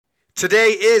Today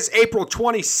is April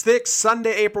 26th,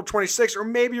 Sunday, April 26th, or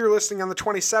maybe you're listening on the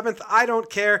 27th. I don't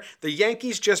care. The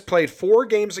Yankees just played 4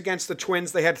 games against the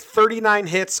Twins. They had 39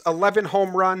 hits, 11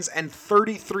 home runs, and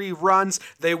 33 runs.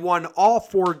 They won all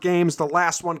 4 games, the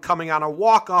last one coming on a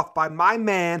walk-off by my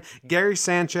man, Gary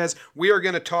Sanchez. We are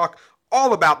going to talk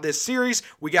all about this series.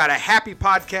 We got a happy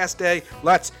podcast day.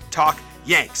 Let's talk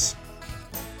Yanks.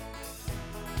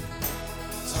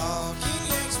 Talking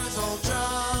Yanks with old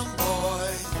John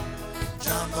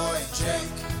Boy and Jake.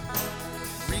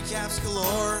 Recaps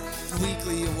galore and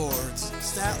weekly awards.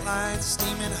 Stat lines,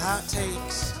 steaming hot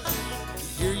takes.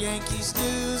 Get your Yankees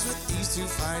news with these two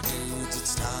fine dudes.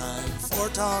 It's time for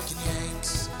Talking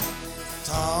Yanks.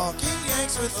 Talking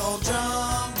Yanks with old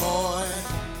John Boy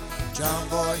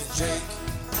and Jake.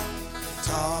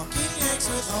 Talking Yanks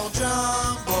with old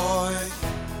John Boy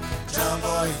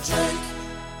and Jake.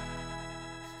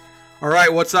 All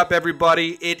right, what's up,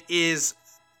 everybody? It is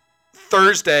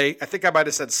Thursday. I think I might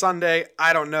have said Sunday.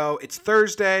 I don't know. It's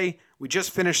Thursday. We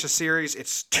just finished the series.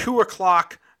 It's 2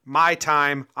 o'clock my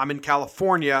time. I'm in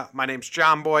California. My name's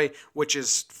John Boy, which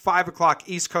is 5 o'clock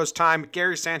East Coast time.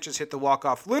 Gary Sanchez hit the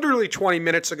walk-off literally 20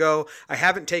 minutes ago. I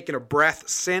haven't taken a breath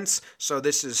since, so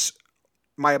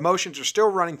my emotions are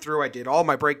still running through. I did all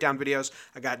my breakdown videos.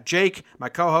 I got Jake, my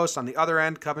co-host, on the other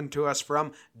end, coming to us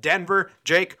from Denver.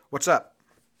 Jake, what's up?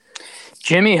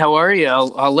 Jimmy, how are you?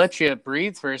 I'll let you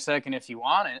breathe for a second if you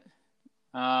want it.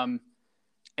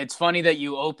 It's funny that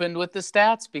you opened with the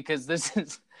stats because this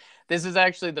is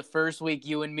actually the first week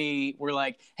you and me were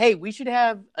like, hey, we should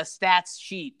have a stats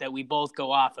sheet that we both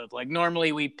go off of. Like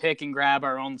normally we pick and grab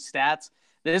our own stats.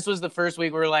 This was the first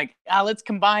week we were like, let's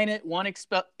combine it, one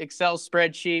Excel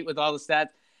spreadsheet with all the stats.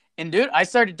 And dude, I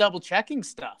started double checking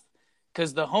stuff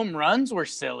because the home runs were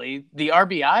silly. The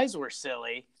RBIs were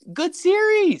silly. Good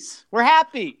series. We're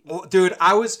happy. Well, dude,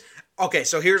 okay,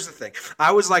 so here's the thing.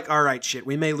 I was like, all right, shit,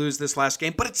 we may lose this last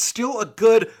game, but it's still a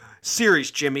good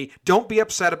series, Jimmy. Don't be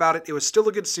upset about it. It was still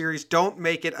a good series. Don't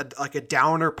make it like a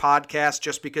downer podcast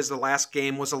just because the last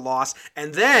game was a loss.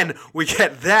 And then we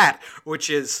get that, which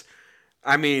is,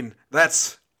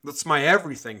 that's my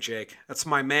everything, Jake. That's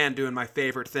my man doing my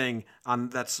favorite thing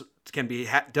can be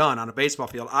done on a baseball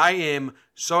field. I am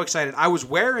so excited. I was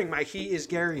wearing my He Is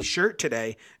Gary shirt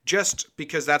today just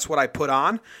because that's what I put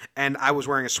on, and I was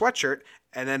wearing a sweatshirt.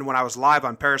 And then when I was live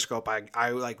on Periscope,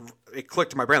 it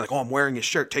clicked in my brain like, oh, I'm wearing his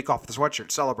shirt. Take off the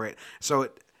sweatshirt, celebrate. So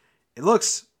it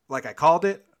looks like I called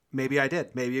it. Maybe I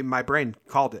did. Maybe my brain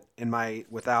called it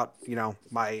without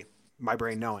my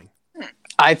brain knowing.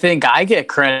 I think I get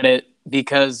credit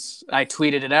because I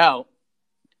tweeted it out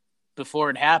before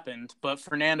it happened, but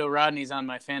Fernando Rodney's on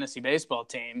my fantasy baseball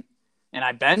team, and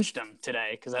I benched him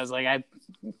today because I was like, I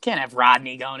can't have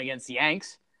Rodney going against the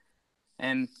Yanks.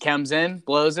 And comes in,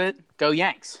 blows it, go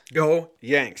Yanks. Go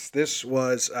Yanks. This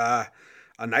was a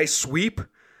nice sweep.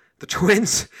 The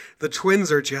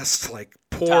Twins are just like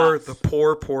the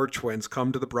poor Twins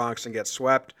come to the Bronx and get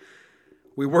swept.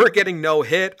 We were getting no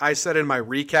hit. I said in my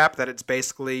recap that it's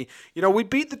basically, we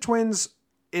beat the Twins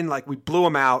we blew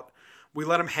them out. We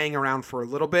let them hang around for a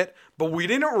little bit, but we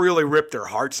didn't really rip their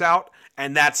hearts out,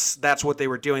 and that's what they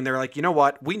were doing. They're like, you know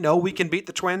what? We know we can beat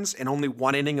the Twins in only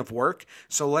 1 inning of work,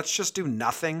 so let's just do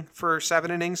nothing for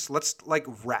 7 innings. Let's,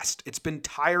 rest. It's been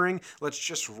tiring. Let's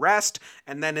just rest,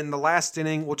 and then in the last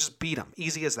inning, we'll just beat them.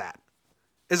 Easy as that.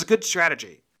 It's a good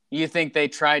strategy. You think they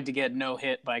tried to get no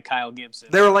hit by Kyle Gibson?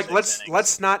 They were like,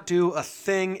 let's not do a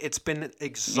thing. It's been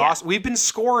exhausting. Yeah. We've been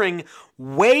scoring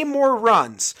way more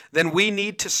runs than we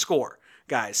need to score.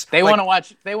 Guys, they want to watch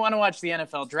the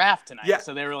NFL draft tonight. Yeah.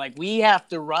 So they were like, we have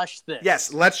to rush this.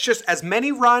 Yes, let's just as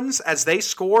many runs as they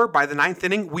score by the 9th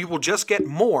inning, we will just get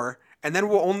more, and then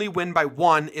we'll only win by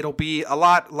 1. It'll be a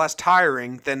lot less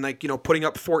tiring than putting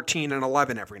up 14 and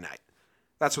 11 every night.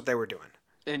 That's what they were doing.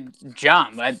 And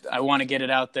John, I want to get it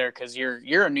out there because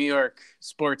you're a New York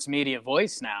sports media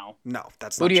voice now. No,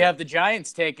 that's not Who do you true. have the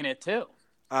Giants taking it to?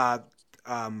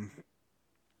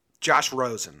 Josh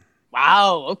Rosen.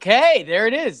 Wow, okay, there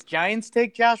it is. Giants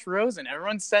take Josh Rosen.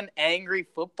 Everyone send angry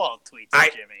football tweets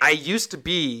at Jimmy. I used to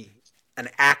be an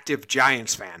active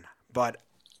Giants fan, but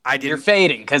I didn't. You're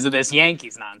fading because of this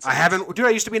Yankees nonsense. I haven't. Dude,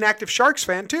 I used to be an active Sharks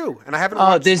fan, too, and I haven't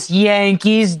watched this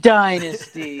Yankees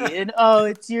dynasty, and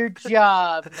it's your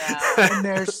job now, and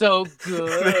they're so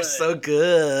good. They're so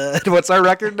good. What's our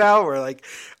record now? We're like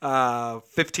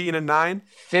 15-9?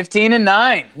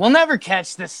 15-9. We'll never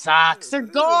catch the Sox. They're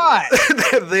gone.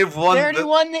 They've won. They already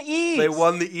won the East. They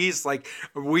won the East. Like,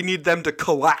 we need them to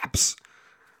collapse.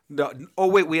 No, oh,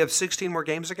 wait, we have 16 more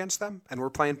games against them, and we're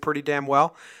playing pretty damn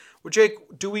well. Well,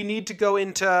 Jake, do we need to go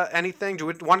into anything? Do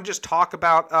we want to just talk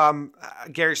about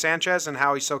Gary Sanchez and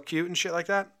how he's so cute and shit like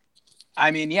that?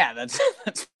 I mean, yeah, that's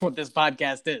what this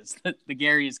podcast is. The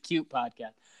Gary is Cute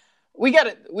podcast. We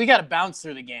gotta bounce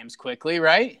through the games quickly,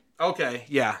 right? Okay,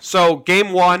 yeah. So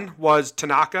game 1 was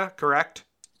Tanaka, correct?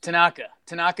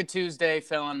 Tanaka Tuesday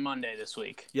fell on Monday this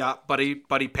week. Yeah, but he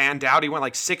panned out. He went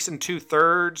like 6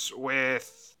 2/3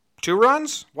 with 2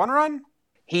 runs, 1 run.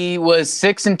 He was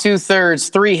 6 2/3,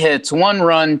 3 hits, 1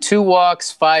 run, 2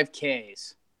 walks, 5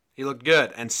 Ks. He looked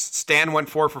good. And Stan went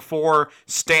 4 for 4.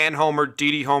 Stan homered,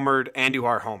 Didi homered,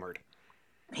 Andujar homered.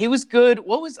 He was good.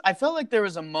 I felt like there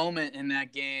was a moment in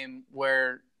that game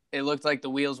where it looked like the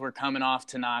wheels were coming off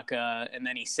Tanaka, and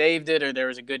then he saved it, or there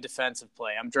was a good defensive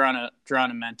play. I'm drawing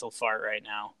a mental fart right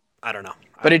now. I don't know.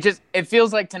 But it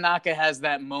feels like Tanaka has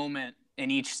that moment in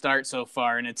each start so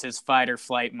far, and it's his fight or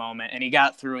flight moment, and he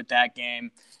got through it that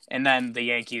game, and then the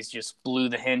Yankees just blew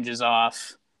the hinges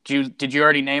off. Did you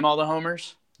already name all the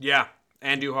homers? Yeah,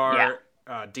 Andujar,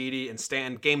 Didi, and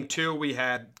Stan. Game 2, we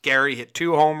had Gary hit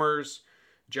 2 homers,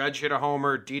 Judge hit a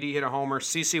homer, Didi hit a homer.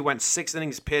 CC went 6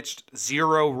 innings pitched,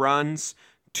 0 runs,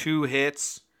 2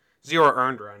 hits, 0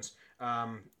 earned runs.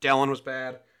 Dellin was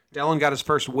bad. Dellin got his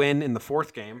first win in the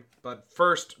 4th game, but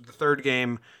first, the 3rd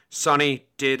game, Sonny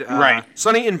did.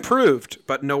 Sonny improved,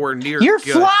 but nowhere near. You're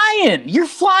good. flying. You're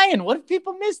flying. What if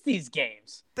people miss these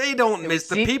games? They don't miss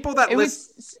the people that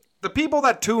listen. The people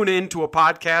that tune in to a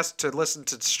podcast to listen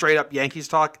to straight up Yankees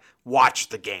talk watch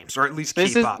the games, or at least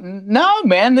keep up. No,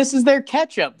 man, this is their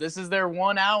catch up. This is their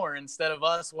 1 hour instead of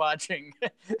us watching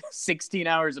 16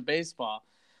 hours of baseball.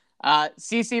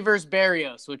 CC versus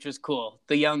Berrios, which was cool.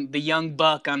 The young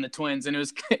buck on the Twins, and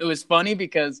it was funny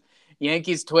because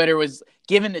Yankees Twitter was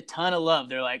giving a ton of love.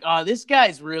 They're like, "Oh, this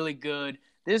guy's really good.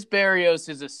 This Berrios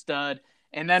is a stud."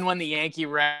 And then when the Yankee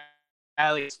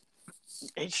rallies,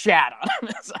 it shat on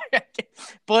him. It's like,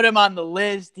 put him on the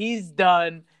list. He's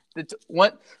done.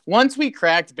 Once we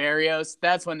cracked Berrios,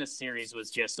 that's when the series was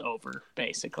just over,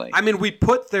 basically. I mean, we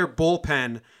put their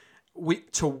bullpen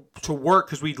to work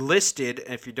because we listed,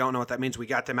 if you don't know what that means, we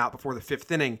got them out before the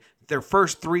 5th inning, their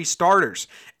first 3 starters.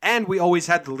 And we always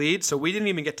had the lead, so we didn't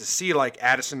even get to see like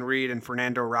Addison Reed and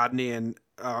Fernando Rodney and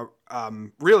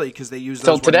really because they used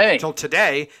those till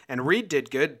today. And Reed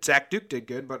did good, Zach Duke did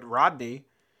good, but Rodney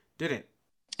didn't.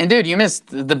 And dude, you missed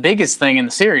the biggest thing in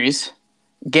the series.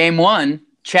 Game 1,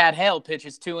 Chad Hale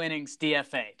pitches 2 innings,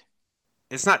 DFA'd.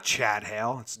 It's not Chad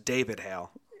Hale, it's David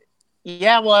Hale.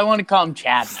 Yeah, well, I want to call him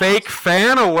Chad. Fake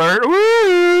fan alert.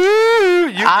 Woo!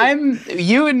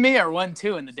 You and me are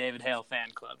 1-2 in the David Hale fan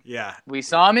club. Yeah. We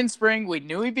saw him in spring. We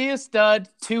knew he'd be a stud.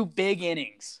 2 big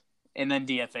innings, and then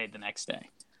DFA'd the next day.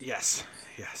 Yes.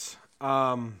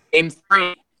 Game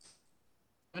 3,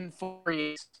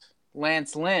 7-4,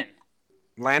 Lance Lynn.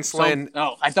 Lynn.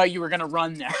 Oh, I thought you were gonna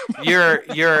run there.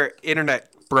 Your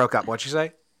internet broke up. What'd you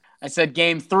say? I said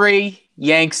game 3,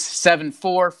 Yanks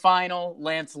 7-4 final.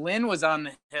 Lance Lynn was on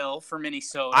the hill for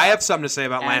Minnesota. I have something to say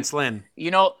about Lance Lynn. You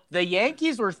know, the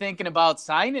Yankees were thinking about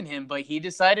signing him, but he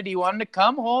decided he wanted to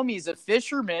come home. He's a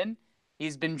fisherman.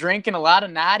 He's been drinking a lot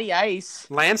of naughty ice.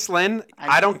 Lance Lynn,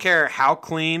 I don't care how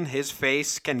clean his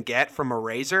face can get from a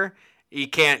razor. He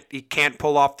can't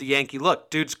pull off the Yankee look.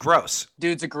 Dude's gross.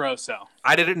 Dude's a grosso.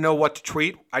 I didn't know what to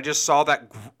tweet. I just saw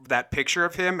that picture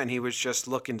of him, and he was just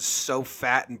looking so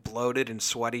fat and bloated and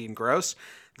sweaty and gross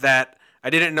that I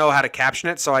didn't know how to caption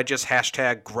it, so I just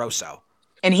hashtag grosso.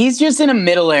 And he's just in a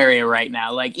middle area right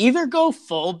now. Like, either go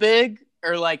full big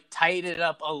or, like, tighten it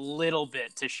up a little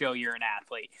bit to show you're an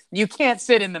athlete. You can't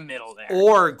sit in the middle there.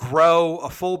 Or grow a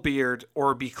full beard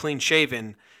or be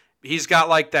clean-shaven. He's got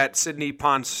like that Sidney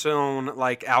Ponsoon,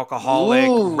 like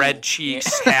alcoholic, red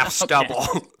cheeks, half stubble.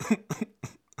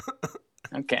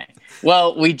 Okay.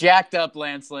 Well, we jacked up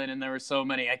Lance Lynn, and there were so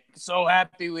many. I'm so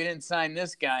happy we didn't sign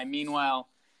this guy. Meanwhile,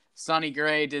 Sonny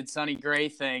Gray did Sonny Gray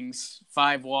things,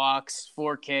 5 walks,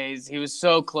 4 Ks. He was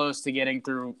so close to getting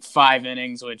through 5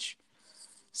 innings, which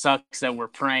sucks that we're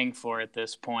praying for at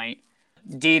this point.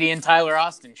 Didi and Tyler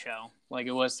Austin show, like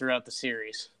it was throughout the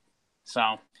series.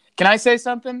 So... Can I say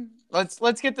something?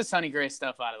 Let's get the Sonny Gray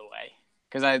stuff out of the way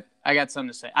because I got something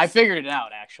to say. I figured it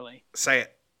out, actually. Say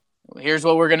it. Here's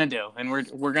what we're going to do, and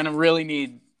we're going to really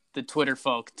need the Twitter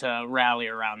folk to rally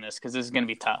around this because this is going to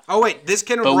be tough. Oh, wait. This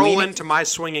can roll into my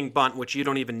swinging bunt, which you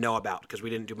don't even know about because we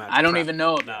didn't do much. I don't even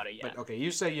know about it yet. But, okay, you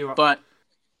say you... But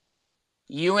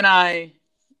you and I,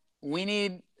 we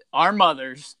need our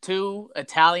mothers, 2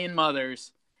 Italian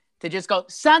mothers, to just go,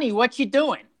 Sonny, what you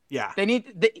doing? Yeah. They need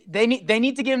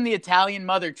to give him the Italian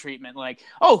mother treatment. Like,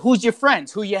 oh, who's your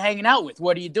friends? Who you hanging out with?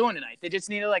 What are you doing tonight? They just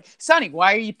need to like, Sonny,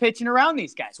 why are you pitching around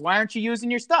these guys? Why aren't you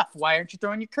using your stuff? Why aren't you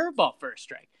throwing your curveball for a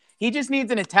strike? He just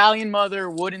needs an Italian mother,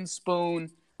 wooden spoon,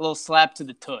 a little slap to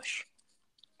the tush.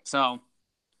 So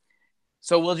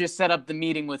we'll just set up the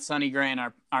meeting with Sonny Gray and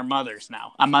our mothers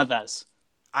now. Our mothers.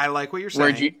 I like what you're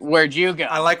saying. Where'd you go?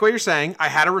 I like what you're saying. I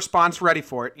had a response ready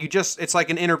for it. It's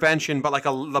like an intervention, but like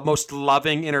the most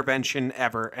loving intervention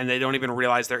ever. And they don't even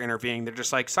realize they're intervening. They're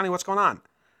just like, Sonny, what's going on?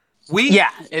 We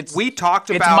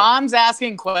talked about. It's moms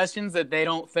asking questions that they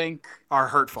don't think are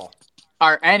hurtful.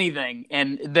 Are anything,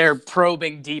 and they're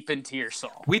probing deep into your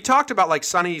soul. We talked about like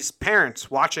Sonny's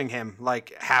parents watching him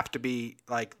like have to be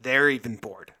like they're even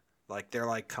bored. Like they're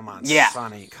like, come on,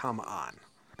 Sonny, come on.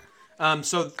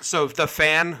 So the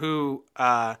fan who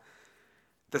the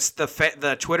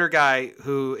Twitter guy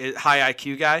who is high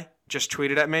IQ guy just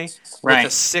tweeted at me with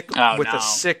a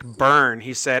sick burn.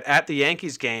 He said at the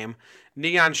Yankees game,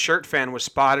 Neon Shirt fan was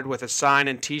spotted with a sign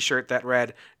and T-shirt that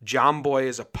read "John Boy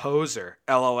is a poser."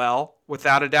 LOL.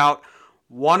 Without a doubt,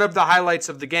 one of the highlights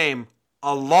of the game,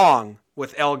 along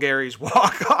with El Gary's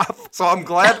walk off. So I'm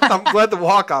glad the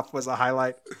walk off was a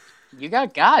highlight. You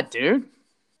got God, dude.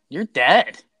 You're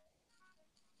dead.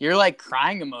 You're like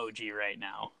crying emoji right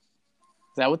now.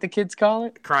 Is that what the kids call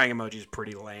it? Crying emoji is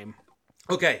pretty lame.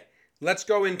 Okay, let's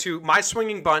go into my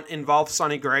swinging bunt involves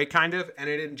Sonny Gray kind of, and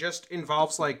it just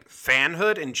involves like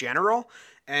fanhood in general.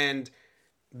 And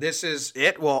this is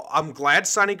it. Well, I'm glad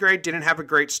Sonny Gray didn't have a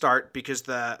great start because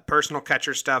the personal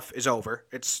catcher stuff is over.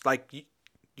 It's like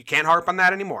you can't harp on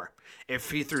that anymore.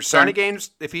 If he threw 20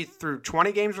 games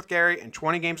with Gary and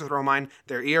 20 games with Romine,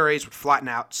 their ERAs would flatten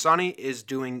out. Sonny is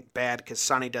doing bad because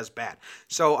Sonny does bad.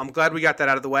 So I'm glad we got that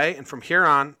out of the way. And from here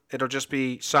on, it'll just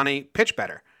be Sonny pitch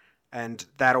better. And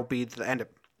that'll be the end of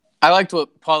it. I liked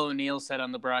what Paul O'Neill said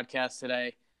on the broadcast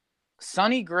today.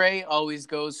 Sonny Gray always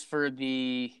goes for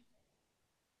the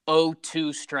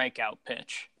 0-2 strikeout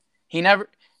pitch. He never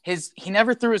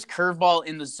threw his curveball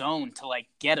in the zone to like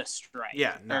get a strike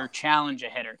or challenge a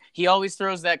hitter. He always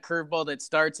throws that curveball that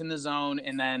starts in the zone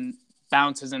and then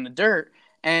bounces in the dirt.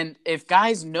 And if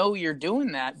guys know you're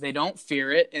doing that, they don't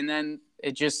fear it, and then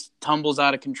it just tumbles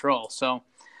out of control. So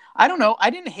I don't know. I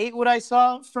didn't hate what I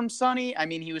saw from Sonny. I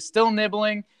mean, he was still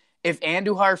nibbling. If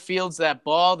Andujar fields that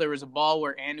ball, there was a ball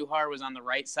where Andujar was on the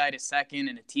right side of second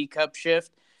in a teacup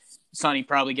shift. Sonny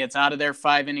probably gets out of there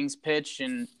 5 innings pitch,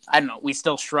 and I don't know. We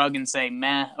still shrug and say,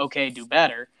 "Meh, okay, do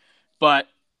better." But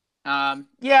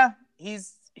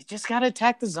he's just got to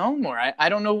attack the zone more. I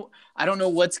don't know. I don't know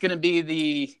what's going to be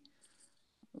the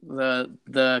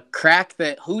crack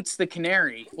that hoots the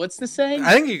canary. What's the saying?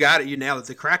 I think you got it. You nailed it.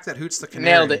 The crack that hoots the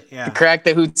canary. Nailed it. Yeah. The crack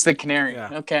that hoots the canary.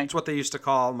 Yeah. Okay. It's what they used to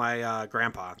call my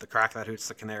grandpa. The crack that hoots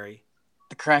the canary.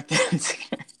 The crack that hoots the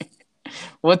canary.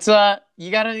 What's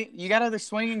you got other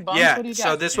swinging bunts? Yeah, what do you got,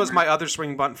 so this was my other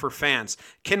swing bunt for fans.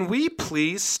 Can we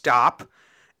please stop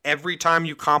every time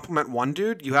you compliment one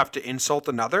dude, you have to insult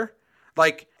another?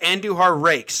 Like Andujar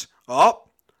rakes. Oh,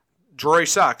 Drury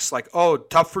sucks. Like, oh,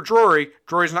 tough for Drury.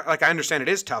 Drury's not like I understand it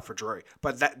is tough for Drury,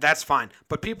 but that's fine.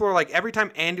 But people are like every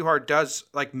time Andujar does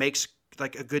like makes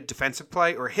like a good defensive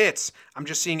play or hits, I'm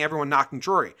just seeing everyone knocking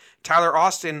Drury. Tyler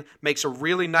Austin makes a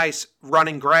really nice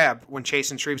running grab when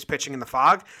Chasen Shreve's pitching in the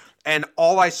fog, and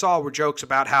all I saw were jokes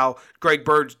about how Greg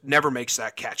Bird never makes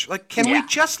that catch. Like, can we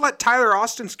just let Tyler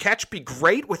Austin's catch be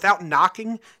great without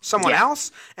knocking someone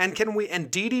else? And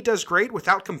Didi does great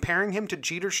without comparing him to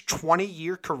Jeter's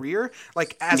 20-year career?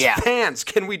 Like, as fans,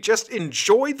 can we just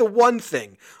enjoy the one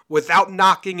thing without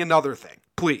knocking another thing?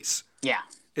 Please. Yeah.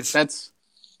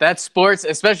 That's sports,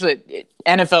 especially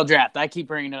NFL draft. I keep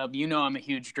bringing it up. You know I'm a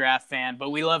huge draft fan,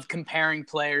 but we love comparing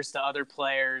players to other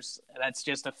players. That's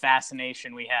just a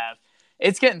fascination we have.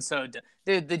 It's getting so –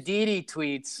 dude, the Didi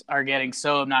tweets are getting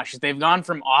so obnoxious. They've gone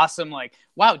from awesome, like,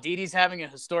 wow, Didi's having a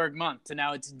historic month, to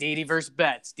now it's Didi versus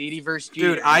Betts, Didi versus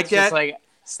Jeter. Dude, I get – just like,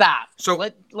 stop. So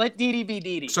let Didi be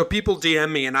Didi. So people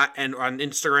DM me and on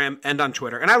Instagram and on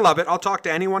Twitter, and I love it. I'll talk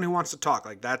to anyone who wants to talk.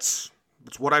 Like, It's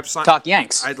what I've signed. Talk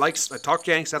Yanks. I talk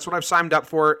Yanks. That's what I've signed up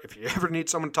for. If you ever need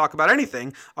someone to talk about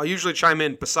anything, I'll usually chime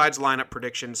in besides lineup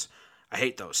predictions. I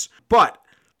hate those. But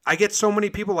I get so many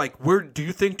people like, "Where do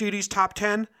you think Didi's top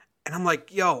 10?" And I'm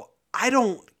like, "Yo, I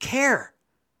don't care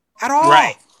at all."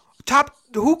 Right. Top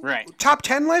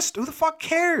 10 list? Who the fuck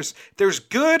cares? There's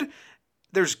good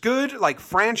like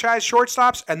franchise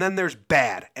shortstops, and then there's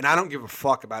bad. And I don't give a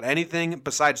fuck about anything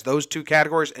besides those two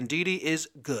categories, and Didi is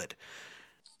good.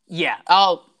 Yeah,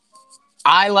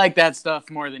 I like that stuff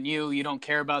more than you. You don't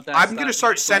care about that. I'm going to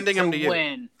start sending them to you.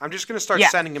 I'm just going to start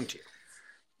sending them to you.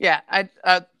 Yeah,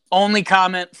 Only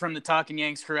comment from the Talking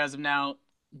Yanks crew as of now,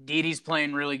 Didi's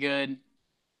playing really good.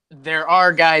 There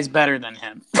are guys better than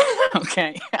him.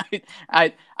 Okay.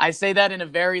 I say that in a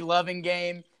very loving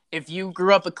game. If you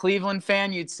grew up a Cleveland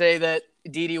fan, you'd say that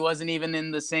Didi wasn't even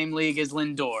in the same league as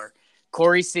Lindor.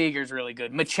 Corey Seager's really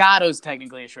good. Machado's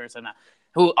technically a shortstop now,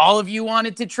 who all of you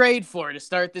wanted to trade for to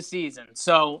start the season.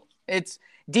 So it's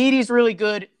Didi's really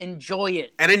good. Enjoy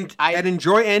it. And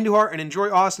enjoy Andujar and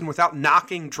enjoy Austin without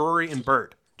knocking Drury and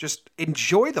Bird. Just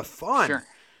enjoy the fun. Sure.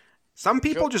 Some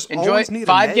people just enjoy always need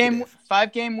a negative.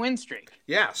 5-game win streak.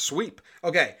 Yeah, sweep.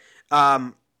 Okay.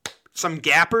 Some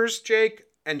gappers, Jake,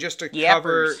 and just to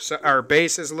cover our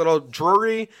bases a little,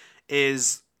 Drury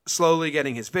is slowly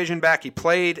getting his vision back. He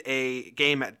played a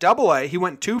game at AA. He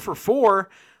went 2 for 4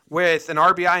 with an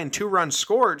RBI and 2 runs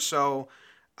scored, so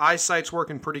eyesight's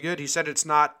working pretty good. He said it's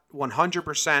not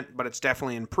 100%, but it's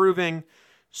definitely improving.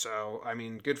 So, I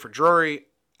mean, good for Drury.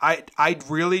 I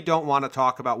really don't want to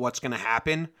talk about what's going to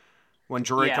happen when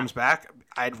Drury comes back.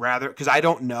 I'd rather, because I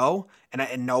don't know,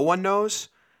 and no one knows,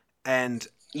 and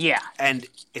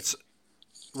it's,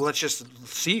 let's just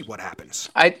see what happens.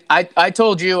 I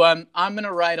told you I'm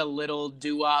gonna write a little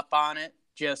doo-wop on it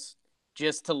just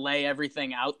to lay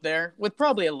everything out there with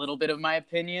probably a little bit of my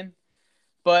opinion,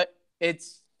 but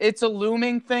it's a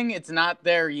looming thing. It's not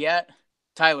there yet.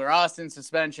 Tyler Austin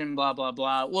suspension, blah blah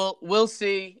blah. We'll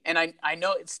see. And I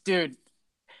know it's, dude,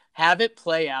 have it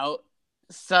play out.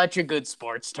 Such a good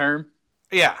sports term.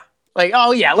 Yeah. Like,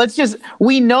 oh yeah,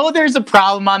 we know there's a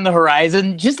problem on the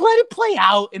horizon. Just let it play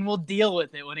out and we'll deal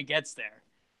with it when it gets there.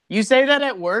 You say that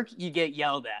at work, you get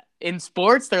yelled at. In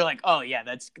sports, they're like, oh yeah,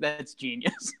 that's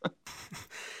genius.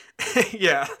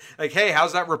 Yeah. Like, hey,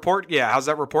 how's that report? Yeah. How's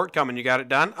that report coming? You got it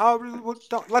done? Oh,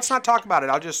 let's not talk about it.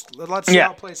 Let's see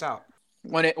how it plays out.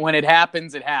 When it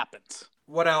happens, it happens.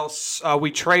 What else?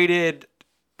 We traded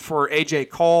for AJ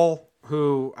Cole,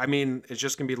 who, I mean, is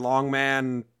just going to be long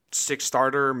man, 6th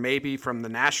starter, maybe from the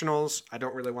Nationals. I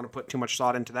don't really want to put too much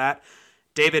thought into that.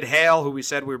 David Hale, who we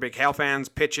said we were big Hale fans,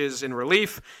 pitches in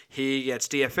relief. He gets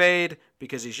DFA'd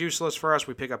because he's useless for us.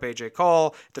 We pick up AJ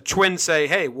Cole. The Twins say,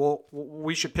 hey,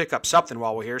 we should pick up something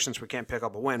while we're here since we can't pick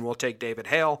up a win. We'll take David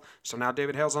Hale. So now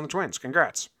David Hale's on the Twins.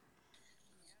 Congrats.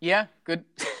 Yeah, good.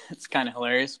 It's kind of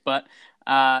hilarious. But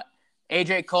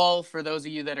AJ Cole, for those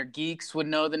of you that are geeks, would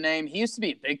know the name. He used to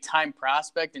be a big-time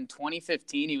prospect. In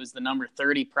 2015, he was the number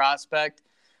 30 prospect.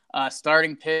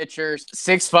 Starting pitcher,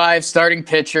 6'5", starting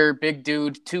pitcher, big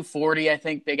dude, 240, I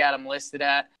think they got him listed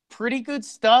at. Pretty good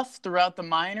stuff throughout the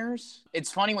minors. It's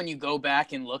funny when you go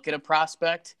back and look at a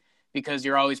prospect because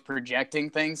you're always projecting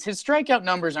things. His strikeout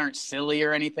numbers aren't silly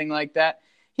or anything like that.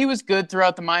 He was good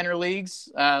throughout the minor leagues,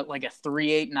 like a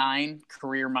 3.89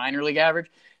 career minor league average.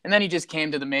 And then he just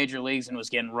came to the major leagues and was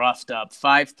getting roughed up.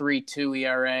 5.32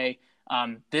 ERA.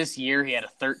 This year he had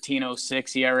a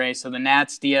 13.06 ERA, so the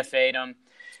Nats DFA'd him.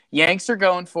 Yanks are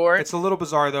going for it. It's a little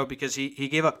bizarre, though, because he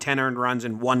gave up 10 earned runs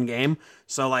in one game.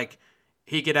 So, like,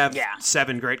 he could have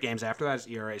 7 great games after that. His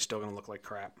ERA is still going to look like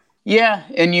crap. Yeah,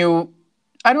 and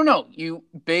I don't know.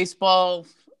 Baseball,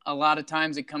 a lot of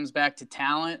times it comes back to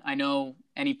talent. I know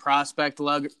any prospect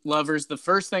lovers, the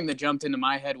first thing that jumped into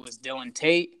my head was Dylan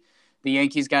Tate. The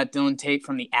Yankees got Dylan Tate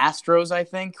from the Astros, I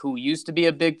think, who used to be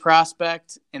a big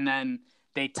prospect, and then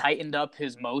they tightened up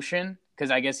his motion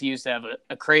because I guess he used to have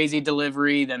a crazy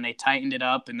delivery, then they tightened it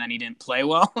up, and then he didn't play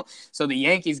well. So the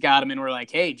Yankees got him and were like,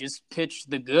 hey, just pitch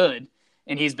the good.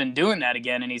 And he's been doing that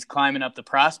again, and he's climbing up the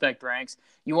prospect ranks.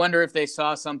 You wonder if they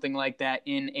saw something like that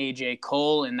in A.J.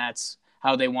 Cole, and that's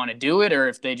how they want to do it, or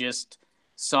if they just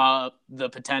saw the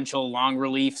potential long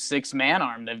relief 6-man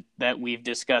arm that we've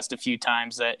discussed a few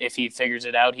times, that if he figures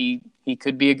it out, he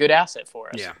could be a good asset for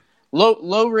us. Yeah.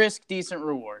 Low risk, decent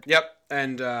reward. Yep.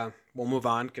 And we'll move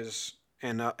on because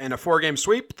in a 4-game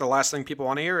sweep, the last thing people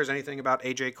want to hear is anything about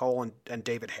AJ Cole and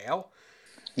David Hale.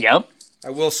 Yep. I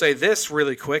will say this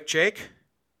really quick, Jake.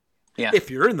 Yeah.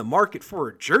 If you're in the market for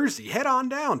a jersey, head on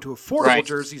down to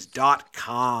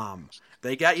affordablejerseys.com.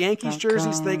 They got Yankees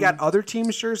jerseys. They got other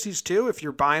teams' jerseys, too. If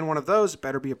you're buying one of those, it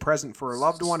better be a present for a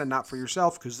loved one and not for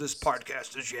yourself, because this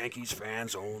podcast is Yankees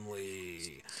fans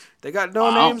only. They got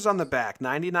no names on the back,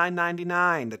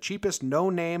 $99.99, the cheapest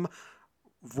no-name,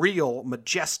 real,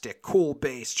 majestic, cool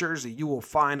base jersey you will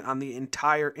find on the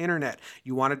entire internet.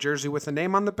 You want a jersey with a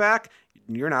name on the back?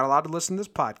 You're not allowed to listen to this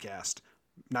podcast.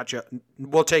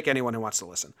 We'll take anyone who wants to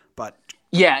listen, but...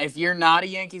 Yeah, if you're not a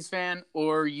Yankees fan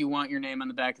or you want your name on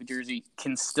the back of the jersey,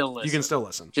 can still listen. You can still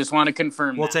listen. Just want to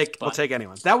confirm we'll take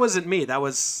anyone. That wasn't me. That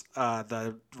was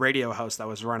the radio host that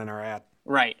was running our ad.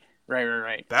 Right.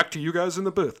 Back to you guys in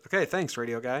the booth. Okay, thanks,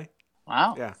 radio guy.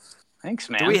 Wow. Yeah. Thanks,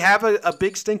 man. Do we have a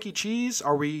big stinky cheese?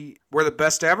 We're the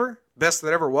best ever? Best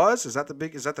that ever was? Is that the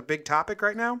big topic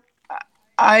right now?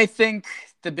 I think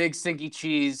the big stinky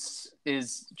cheese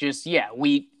is just,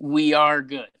 we are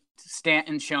good.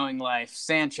 Stanton showing life,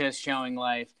 Sanchez showing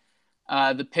life.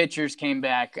 The pitchers came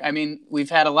back. I mean, we've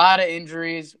had a lot of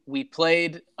injuries. We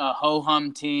played a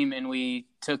ho-hum team and we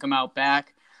took them out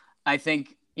back. I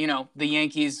think, the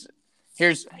Yankees,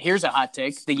 here's a hot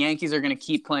take. The Yankees are going to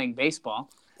keep playing baseball.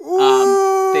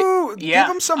 Ooh, give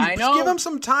them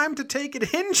some time to take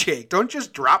it in, Jake. Don't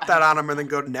just drop that on them and then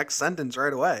go to next sentence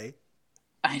right away.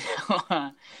 I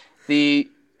know.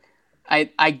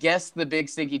 I guess the big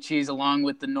stinky cheese, along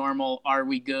with the normal "Are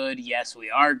we good? Yes,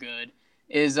 we are good,"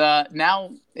 is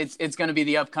now it's going to be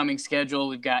the upcoming schedule.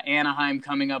 We've got Anaheim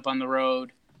coming up on the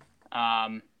road.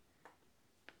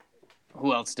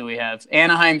 Who else do we have?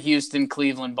 Anaheim, Houston,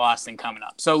 Cleveland, Boston coming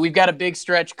up. So we've got a big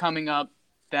stretch coming up.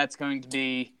 That's going to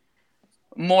be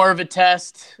more of a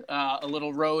test, a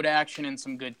little road action, and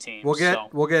some good teams.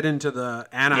 We'll get into the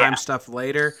Anaheim stuff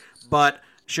later, but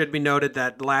should be noted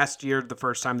that last year, the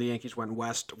first time the Yankees went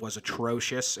west was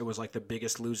atrocious. It was like the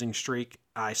biggest losing streak.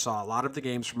 I saw a lot of the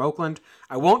games from Oakland.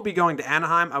 I won't be going to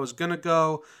Anaheim. I was going to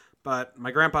go, but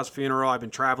my grandpa's funeral, I've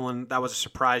been traveling. That was a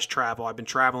surprise travel. I've been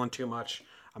traveling too much.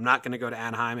 I'm not going to go to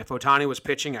Anaheim. If Ohtani was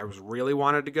pitching, I really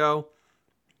wanted to go,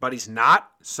 but he's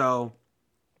not. So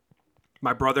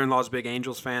my brother-in-law's a big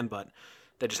Angels fan, but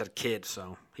they just had a kid,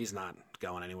 so he's not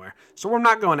going anywhere. So we're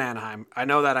not going to Anaheim. I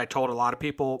know that I told a lot of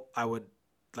people I would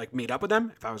meet up with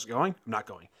them if I was going. I'm not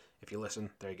going. If you listen,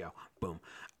 there you go. Boom.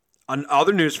 On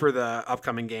other news for the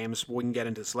upcoming games, we can get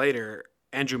into this later.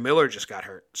 Andrew Miller just got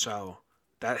hurt, so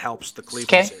that helps the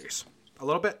Cleveland series. A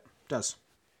little bit. Does.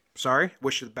 Sorry.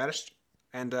 Wish you the best.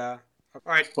 And, all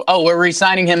right. Oh, we're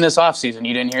re-signing him this offseason.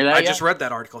 You didn't hear that I yet? just read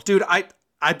that article. Dude,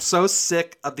 I'm so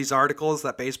sick of these articles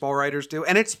that baseball writers do,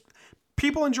 and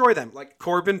people enjoy them. Like,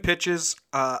 Corbin pitches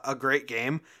a great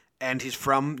game, and he's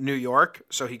from New York,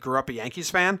 so he grew up a Yankees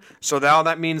fan. So now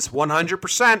that means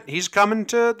 100% he's coming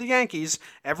to the Yankees.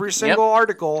 Every single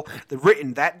article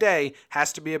written that day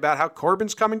has to be about how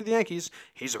Corbin's coming to the Yankees.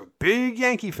 He's a big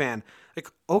Yankee fan. Like,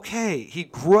 okay, he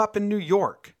grew up in New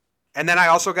York. And then I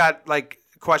also got,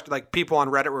 people on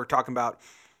Reddit were talking about,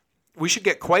 we should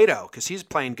get Cueto because he's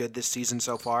playing good this season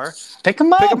so far. Pick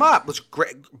him up. Let's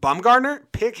Bumgarner,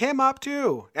 pick him up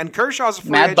too. And Kershaw's a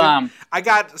free Mad agent. Bum. I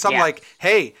got something like,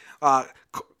 hey,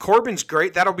 Corbin's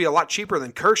great. That'll be a lot cheaper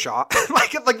than Kershaw.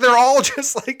 like they're all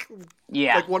just like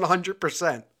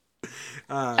 100%.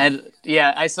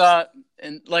 I saw,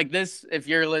 and like this, if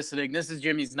you're listening, this is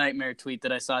Jimmy's nightmare tweet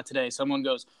that I saw today. Someone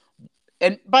goes,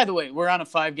 and by the way, we're on a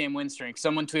 5-game win streak.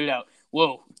 Someone tweeted out,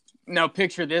 whoa, now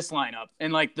picture this lineup.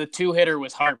 And like the 2-hitter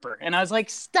was Harper. And I was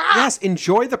like, stop. Yes,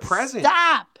 enjoy the present.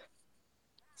 Stop.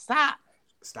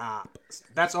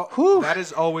 That's all. Whew. That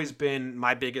has always been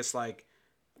my biggest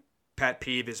pet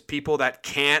peeve is people that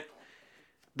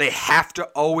they have to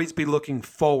always be looking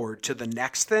forward to the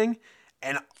next thing.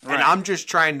 And I'm just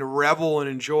trying to revel and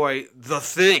enjoy the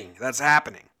thing that's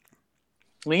happening.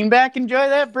 Lean back, enjoy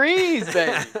that breeze,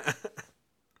 baby.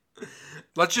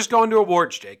 Let's just go into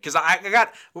awards, Jake, because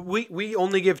we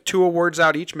only give 2 awards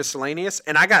out each, miscellaneous,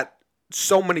 and I got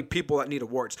so many people that need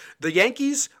awards. The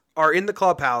Yankees are in the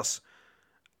clubhouse.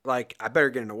 I better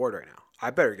get an award right now.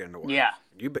 Yeah,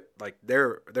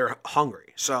 they're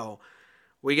hungry. So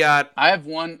we got. I have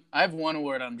one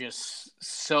award I'm just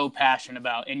so passionate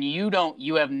about, and you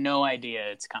have no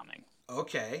idea it's coming.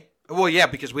 Okay. Well, yeah,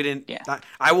 because we didn't. Yeah.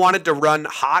 I wanted to run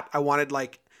hot. I wanted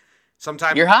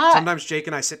sometimes. You're hot. Sometimes Jake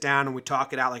and I sit down and we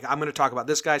talk it out. I'm going to talk about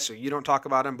this guy, so you don't talk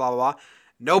about him. Blah blah blah.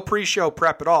 No pre-show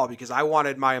prep at all because I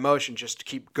wanted my emotion just to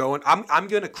keep going. I'm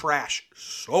going to crash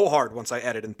so hard once I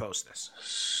edit and post this.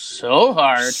 So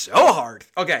hard.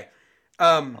 Okay.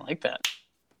 I like that.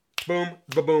 Boom,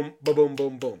 ba-boom, ba-boom,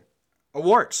 boom, boom.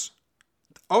 Awards.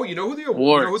 Oh, you know who the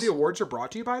awards are brought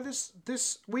to you by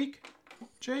this week,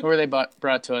 Jake? Who are they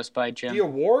brought to us by, Jim? The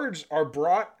awards are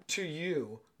brought to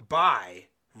you by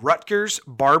Rutgers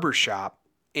Barbershop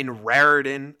in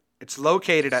Raritan. It's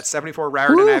located at 74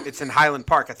 Raritan Ave. It's in Highland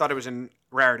Park. I thought it was in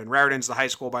Raritan. Raritan's the high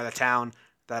school by the town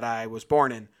that I was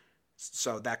born in,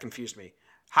 so that confused me.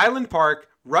 Highland Park,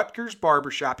 Rutgers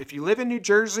Barbershop. If you live in New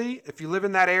Jersey, if you live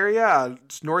in that area,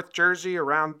 it's North Jersey,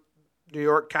 around New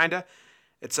York, kind of,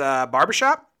 it's a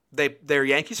barbershop. They're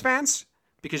Yankees fans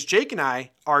because Jake and I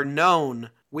are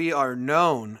known. We are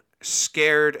known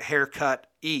scared haircut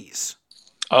ease.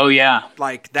 Oh, yeah.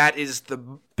 That is the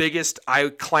biggest. I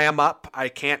clam up. I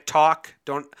can't talk.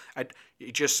 They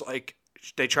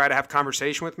try to have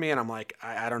conversation with me, and I'm like,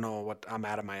 I don't know what, I'm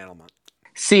out of my element.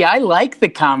 See, I like the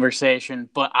conversation,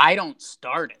 but I don't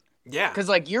start it. Yeah. Because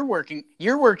like you're working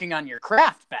on your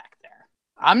craft back there.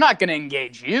 I'm not going to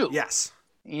engage you. Yes.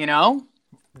 You know?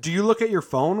 Do you look at your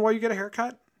phone while you get a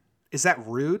haircut? Is that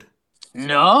rude?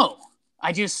 No.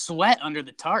 I just sweat under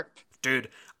the tarp. Dude,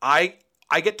 I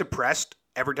get depressed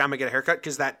every time I get a haircut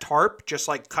because that tarp just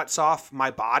like cuts off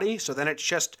my body. So then it's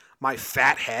just my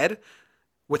fat head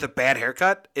with a bad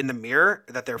haircut in the mirror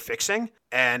that they're fixing.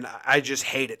 And I just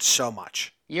hate it so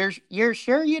much. You're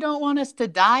sure you don't want us to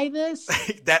dye this?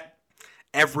 I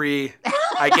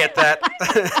get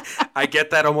that. I get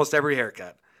that almost every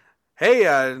haircut. Hey,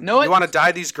 you want to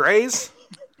dye these grays?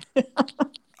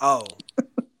 Oh.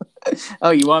 Oh,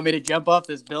 you want me to jump off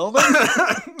this building?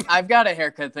 I've got a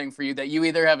haircut thing for you that you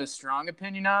either have a strong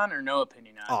opinion on or no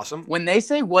opinion on. Awesome. When they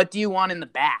say, "What do you want in the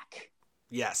back?"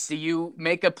 Yes. Do you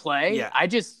make a play? Yeah. I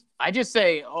just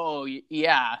say, "Oh,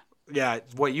 yeah." Yeah,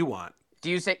 what you want.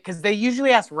 Do you say, because they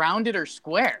usually ask rounded or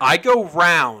square? I go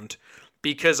round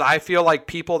because I feel like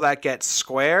people that get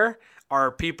square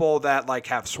are people that like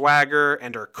have swagger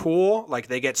and are cool. Like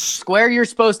they get square. You're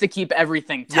supposed to keep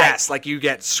everything tight. Yes, like you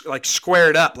get like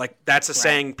squared up. Like that's a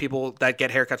saying. People that get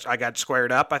haircuts, I got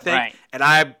squared up. I think, right. And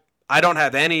I don't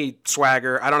have any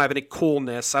swagger. I don't have any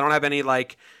coolness. I don't have any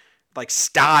like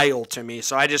style to me.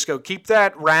 So I just go keep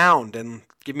that round and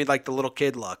give me like the little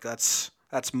kid look. That's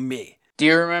me. Do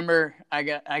you remember I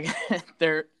got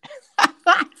there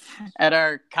at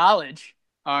our college?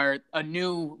 A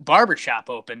new barbershop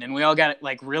opened, and we all got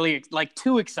like really like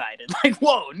too excited. Like,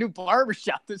 whoa, new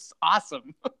barbershop, this is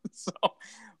awesome. So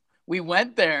we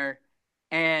went there,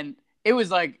 and it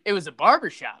was a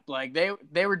barbershop. Like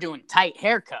they were doing tight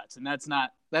haircuts, and that's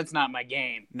not my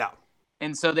game. No.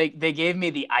 And so they gave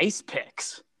me the ice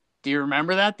picks. Do you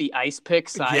remember that? The ice pick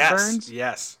sideburns?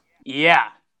 Yes. Yeah.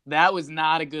 That was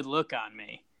not a good look on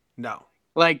me. No.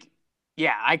 Like,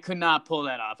 yeah, I could not pull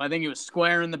that off. I think it was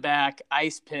square in the back,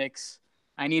 ice picks.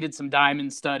 I needed some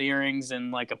diamond stud earrings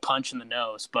and like a punch in the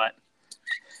nose, but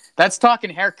that's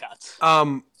talking haircuts.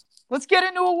 Let's get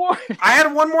into awards. I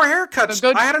had one more haircut.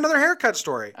 I had another haircut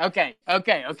story. Okay.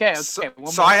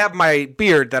 So I have my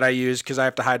beard that I use because I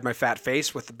have to hide my fat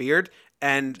face with the beard.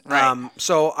 And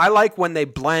so I like when they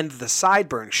blend the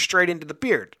sideburns straight into the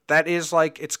beard. That is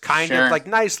like, it's kind of like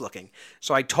nice looking.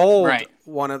 So I told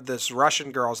one of this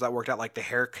Russian girls that worked at like the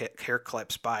hair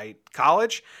clips by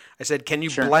college, I said, can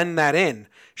you blend that in?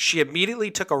 She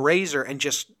immediately took a razor and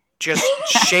just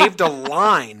shaved a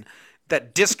line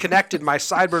that disconnected my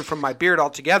sideburn from my beard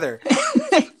altogether.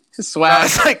 Swag. I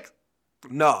was like,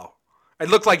 no. It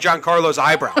looked like Giancarlo's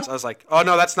eyebrows. I was like, oh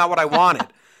no, that's not what I wanted.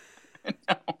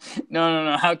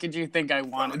 No. How could you think I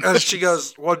wanted? She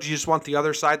goes, well, do you just want the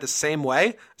other side the same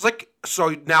way? It's like,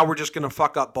 so now we're just going to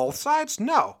fuck up both sides?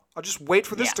 No. I'll just wait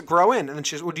for this to grow in. And then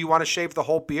she says, well, do you want to shave the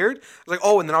whole beard? I was like,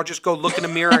 oh, and then I'll just go look in the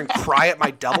mirror and cry at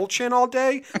my double chin all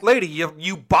day? Lady,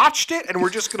 you botched it, and we're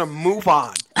just going to move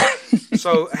on.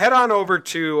 So head on over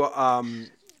to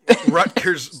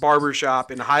Rutgers Barbershop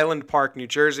in Highland Park, New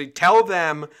Jersey. Tell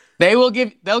them they'll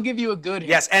give you a good hit.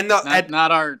 Yes, and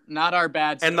not our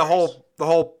bad stories. And the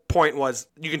whole point was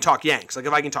you can talk Yanks. Like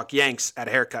if I can talk Yanks at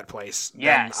a haircut place,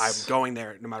 then I'm going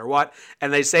there no matter what.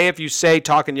 And they say if you say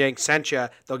Talking Yanks sent you,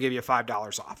 they'll give you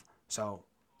 $5 off. So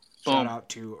shout out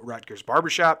to Rutgers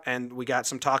Barbershop, and we got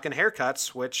some talking haircuts,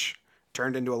 which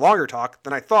turned into a longer talk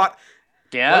than I thought.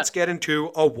 Yeah. Let's get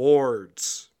into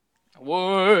awards.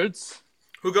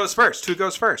 Who goes first?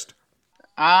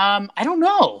 I don't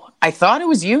know. I thought it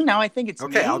was you. Now I think it's me.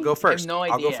 Okay, I'll go first. I have no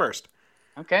idea. I'll go first.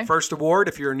 Okay. First award,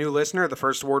 if you're a new listener, the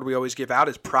first award we always give out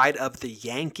is Pride of the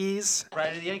Yankees.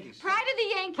 Pride of the Yankees.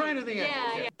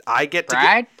 Yeah. I get to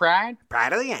Pride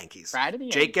of the Yankees. Pride of the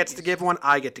Yankees. Jake gets to give one.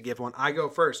 I get to give one. I go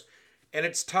first. And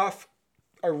it's tough.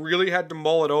 I really had to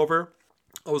mull it over.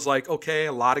 I was like, okay,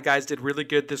 a lot of guys did really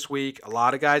good this week. A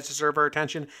lot of guys deserve our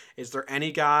attention. Is there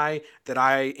any guy that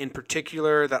in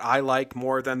particular, that I like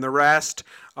more than the rest?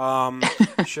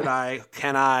 Should I?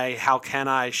 Can I? How can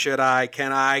I? Should I?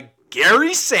 Can I?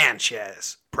 Gary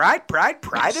Sanchez. Pride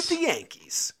of the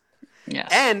Yankees. Yes.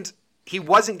 And he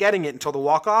wasn't getting it until the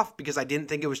walk-off because I didn't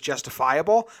think it was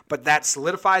justifiable, but that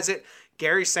solidifies it.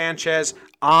 Gary Sanchez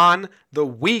on the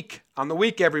week,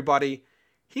 everybody.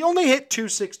 He only hit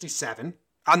 267.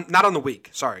 Not on the week,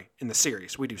 sorry, in the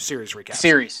series. We do series recaps.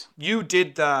 Series. You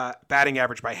did the batting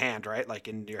average by hand, right? Like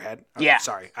in your head? Yeah.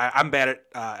 Sorry. I'm bad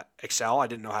at Excel. I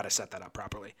didn't know how to set that up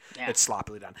properly. Yeah. It's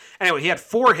sloppily done. Anyway, he had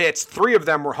 4 hits. 3 of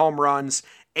them were home runs,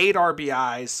 8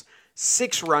 RBIs,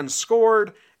 6 runs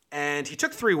scored, and he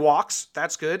took 3 walks.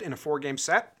 That's good in a 4-game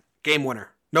set. Game winner.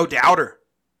 No doubter.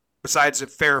 Besides a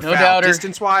fair foul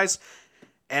distance-wise.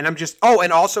 And I'm just,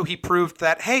 and also he proved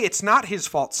that, hey, it's not his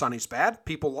fault Sonny's bad.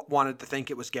 People wanted to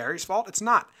think it was Gary's fault. It's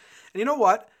not. And you know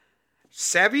what?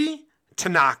 Sevi,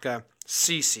 Tanaka,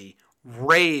 Cece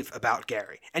rave about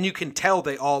Gary. And you can tell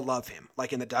they all love him,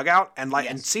 like in the dugout. And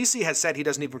and Cece has said he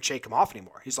doesn't even shake him off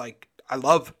anymore. He's like, I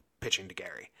love pitching to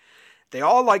Gary. They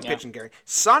all like pitching to Gary.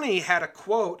 Sonny had a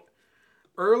quote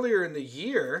earlier in the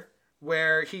year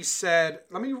where he said,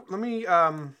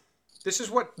 This is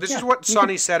what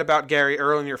Sonny said about Gary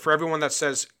earlier. For everyone that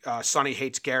says Sonny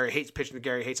hates Gary, hates pitching to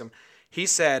Gary, hates him. He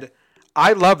said,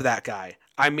 I love that guy.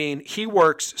 I mean, he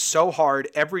works so hard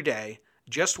every day.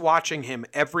 Just watching him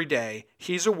every day,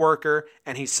 he's a worker,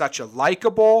 and he's such a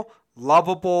likable,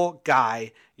 lovable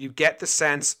guy. You get the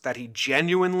sense that he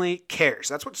genuinely cares.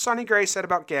 That's what Sonny Gray said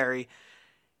about Gary.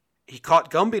 He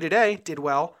caught Gumby today, did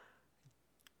well.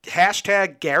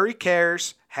 Hashtag Gary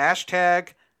cares. Hashtag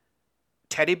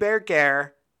Teddy Bear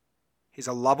Gare. He's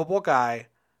a lovable guy,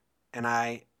 and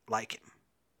I like him.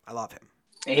 I love him.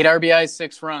 8 RBIs,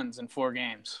 6 runs in 4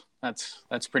 games.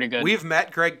 That's pretty good. We've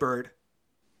met Greg Bird.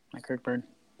 Like Greg Bird.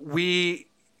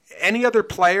 Any other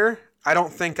player, I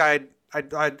don't think I'd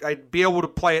be able to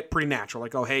play it pretty natural.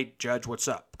 Like, oh, hey, Judge, what's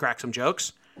up? Crack some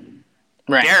jokes.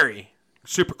 Right. Gary,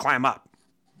 super climb up.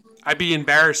 I'd be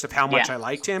embarrassed of how much I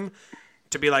liked him.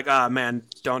 To be like, man,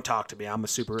 don't talk to me. I'm a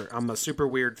super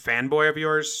weird fanboy of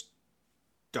yours.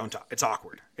 Don't talk. It's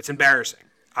awkward. It's embarrassing.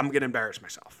 I'm gonna embarrass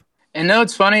myself. And no,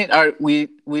 it's funny.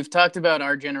 We've talked about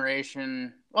our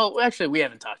generation. Well, actually, we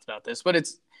haven't talked about this, but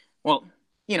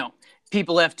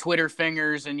people have Twitter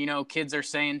fingers, and kids are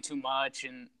saying too much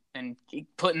and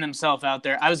putting themselves out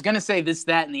there. I was gonna say this,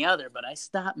 that, and the other, but I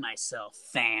stopped myself,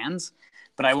 fans.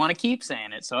 But I want to keep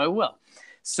saying it, so I will.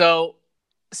 So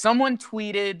someone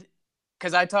tweeted.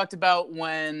 Because I talked about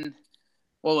what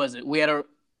was it? We had a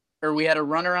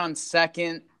runner on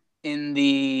second in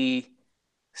the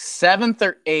 7th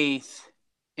or 8th,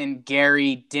 and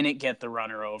Gary didn't get the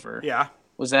runner over. Yeah.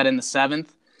 Was that in the 7th?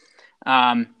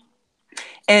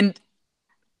 And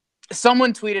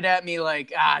someone tweeted at me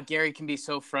like, Gary can be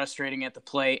so frustrating at the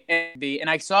plate.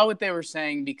 And I saw what they were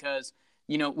saying because,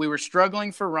 we were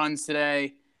struggling for runs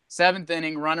today. 7th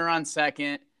inning, runner on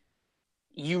second.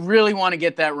 You really want to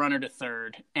get that runner to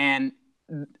third. And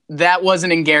that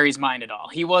wasn't in Gary's mind at all.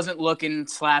 He wasn't looking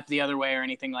slap the other way or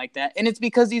anything like that. And it's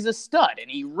because he's a stud and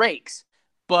he rakes.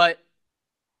 But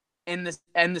in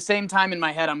the same time in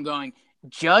my head, I'm going,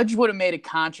 Judge would have made a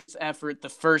conscious effort the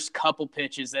first couple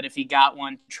pitches that if he got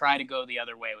one, try to go the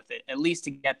other way with it, at least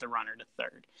to get the runner to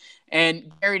third.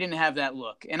 And Gary didn't have that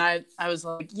look. And I was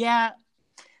like, yeah,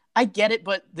 I get it,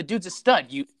 but the dude's a stud.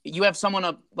 You have someone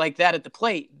up like that at the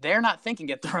plate. They're not thinking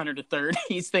get the runner to third.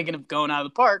 He's thinking of going out of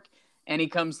the park, and he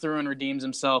comes through and redeems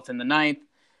himself in the 9th.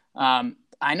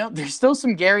 I know there's still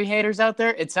some Gary haters out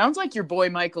there. It sounds like your boy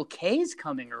Michael K's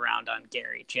coming around on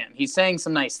Gary, Jim. He's saying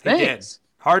some nice things. He did.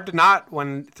 Hard to not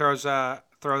when throws a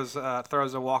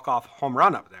walk-off home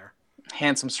run up there.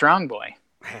 Handsome, strong boy.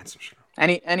 Handsome, strong.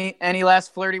 Any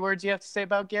last flirty words you have to say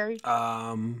about Gary?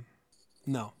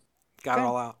 No. Got it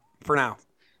all out. For now.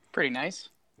 Pretty nice.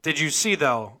 Did you see,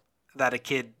 though, that a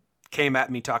kid came at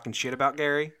me talking shit about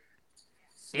Gary?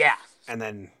 Yeah. And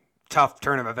then tough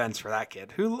turn of events for that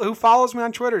kid. Who follows me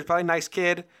on Twitter? He's probably a nice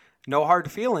kid. No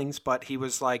hard feelings, but he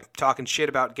was like talking shit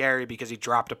about Gary because he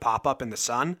dropped a pop-up in the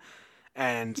Sun.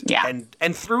 And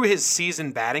through his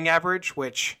season batting average,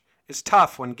 which is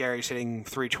tough when Gary's hitting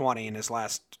 320 in his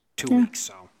last 2 weeks.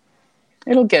 So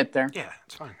it'll get there. Yeah,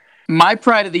 it's fine. My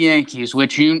pride of the Yankees,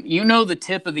 which you know the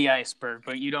tip of the iceberg,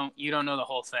 but you don't know the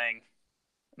whole thing.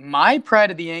 My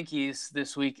pride of the Yankees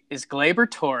this week is Gleyber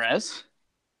Torres.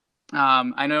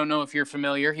 I don't know if you're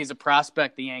familiar. He's a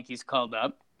prospect the Yankees called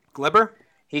up. Glibber?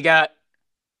 He got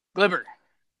Glibber.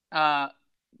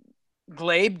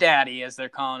 Glabe Daddy, as they're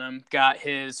calling him, got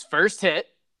his first hit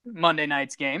Monday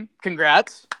night's game.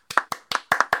 Congrats.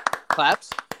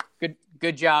 Claps.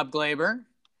 Good job, Glaber.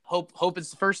 Hope it's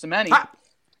the first of many.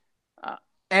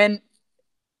 And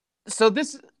so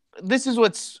this is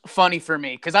what's funny for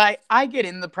me, because I get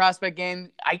in the prospect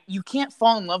game. You can't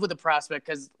fall in love with a prospect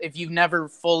because if you've never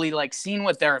fully seen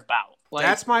what they're about.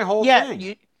 That's my whole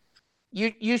thing.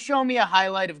 You show me a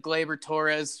highlight of Gleyber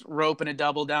Torres roping a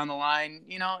double down the line,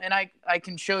 and I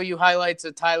can show you highlights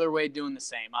of Tyler Wade doing the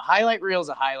same. A highlight reel is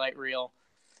a highlight reel.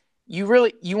 You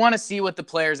want to see what the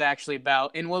player's actually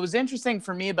about. And what was interesting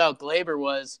for me about Gleyber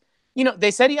was,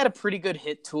 they said he had a pretty good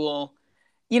hit tool.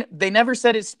 They never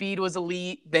said his speed was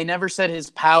elite. They never said his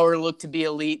power looked to be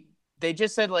elite. They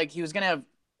just said he was going to have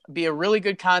be a really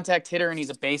good contact hitter, and he's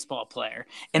a baseball player.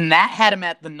 And that had him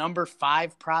at the number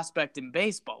 5 prospect in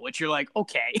baseball, which you're like,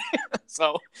 okay.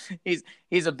 So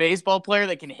he's a baseball player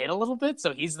that can hit a little bit,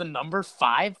 so he's the number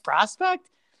 5 prospect.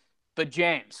 But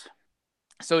James,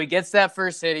 so he gets that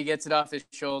first hit, he gets it off his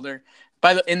shoulder.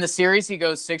 In the series, he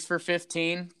goes 6 for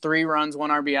 15, 3 runs, 1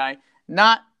 RBI.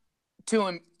 Not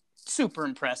too super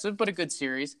impressive, but a good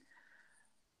series.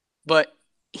 But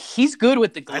he's good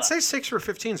with the glove. I'd say 6 for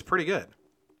 15 is pretty good.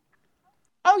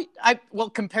 Oh, well,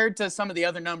 compared to some of the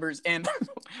other numbers, and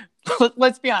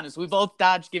let's be honest, we both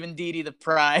dodged giving Didi the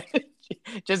pride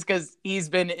just because he's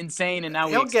been insane, and now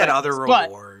he'll get other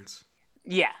rewards.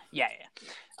 Yeah.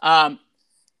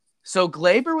 So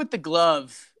Gleyber with the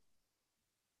glove,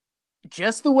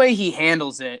 just the way he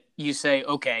handles it, you say,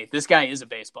 okay, this guy is a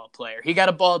baseball player. He got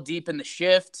a ball deep in the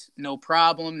shift, no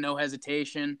problem, no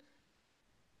hesitation.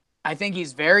 I think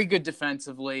he's very good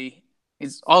defensively.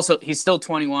 He's still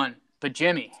 21. But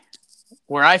Jimmy,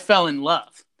 where I fell in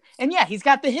love, and yeah, he's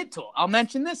got the hit tool. I'll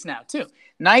mention this now too.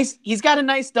 Nice, he's got a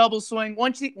nice double swing.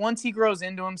 Once he grows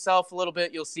into himself a little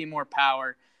bit, you'll see more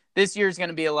power. This year's going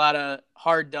to be a lot of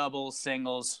hard doubles,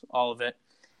 singles, all of it.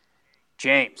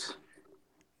 James.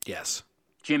 Yes.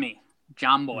 Jimmy,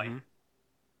 John Boy. Mm-hmm.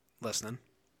 Listening.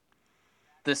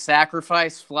 The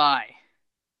sacrifice fly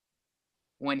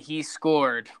when he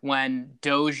scored, when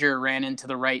Dozier ran into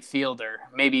the right fielder.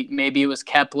 Maybe it was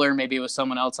Kepler, maybe it was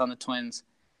someone else on the Twins.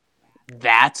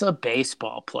 That's a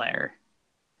baseball player.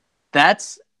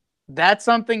 That's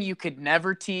something you could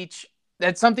never teach.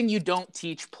 That's something you don't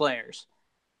teach players.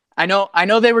 I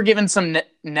know they were given some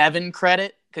Nevin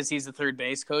credit because he's the third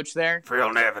base coach there.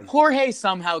 Phil Nevin. Jorge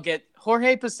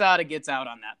Posada gets out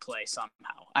on that play somehow.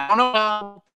 I don't know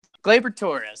how. Gleyber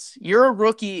Torres, you're a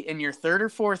rookie in your 3rd or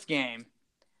 4th game,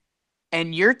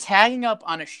 and you're tagging up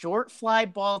on a short fly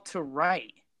ball to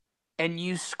right, and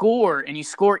you score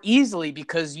easily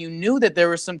because you knew that there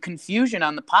was some confusion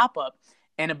on the pop-up,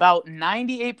 and about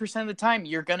 98% of the time,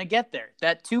 you're going to get there.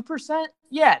 That 2%,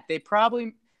 yeah,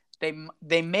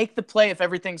 they make the play if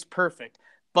everything's perfect.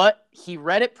 But he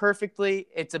read it perfectly.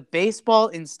 It's a baseball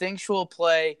instinctual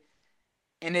play,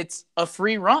 and it's a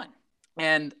free run.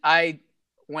 And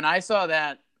when I saw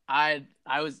that, I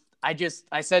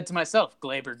said to myself,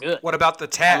 Gleyber good. What about the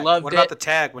tag? What about the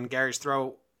tag when Gary's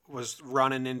throw was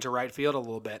running into right field a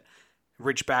little bit?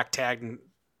 Reach back, tagged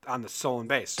on the stolen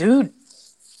base. Dude,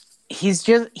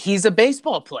 he's a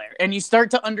baseball player. And you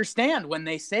start to understand when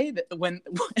they say that when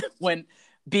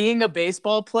being a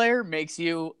baseball player makes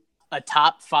you a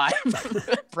top 5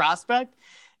 prospect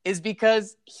is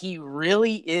because he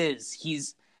really is.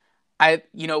 We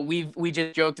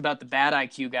just joked about the bad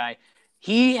IQ guy.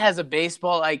 He has a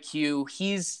baseball IQ.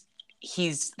 He's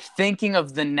thinking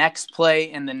of the next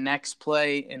play and the next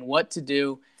play and what to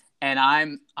do. And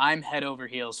I'm head over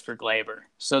heels for Gleyber.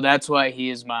 So that's why he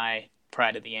is my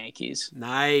pride of the Yankees.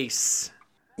 Nice.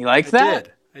 You like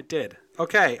that? I did.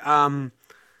 Okay.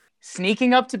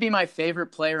 Sneaking up to be my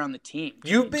favorite player on the team.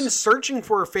 You've been searching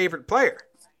for a favorite player.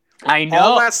 I know.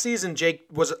 All last season, Jake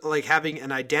was like having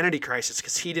an identity crisis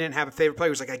because he didn't have a favorite player.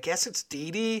 He was like, I guess it's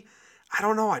Didi. I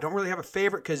don't know. I don't really have a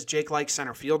favorite because Jake likes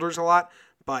center fielders a lot,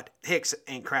 but Hicks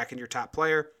ain't cracking your top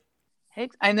player.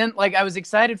 Hicks, and then I was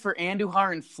excited for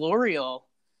Andujar and Florial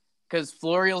because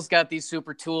Florial's got these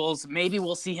super tools. Maybe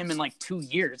we'll see him in 2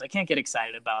 years. I can't get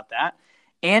excited about that.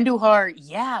 Andujar,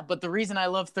 yeah, but the reason I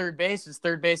love third base is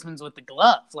third baseman's with the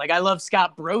glove. I love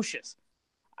Scott Brocious.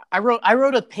 I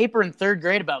wrote a paper in 3rd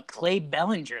grade about Clay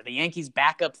Bellinger, the Yankees'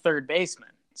 backup third baseman.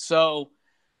 So,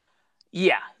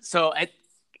 yeah. So,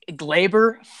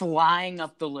 Gleyber flying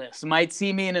up the list. Might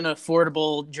see me in an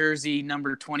affordable jersey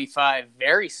number 25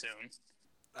 very soon.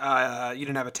 You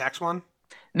didn't have a tax one?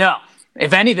 No.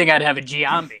 If anything, I'd have a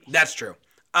Giambi. That's true.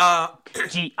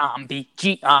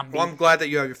 Giambi. Well, I'm glad that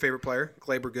you have your favorite player,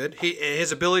 Gleyber good.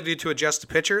 His ability to adjust to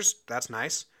pitchers, that's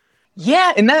nice.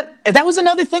 Yeah, and that was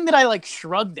another thing that I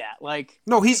shrugged at.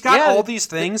 No, he's got all these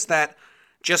things that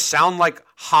just sound like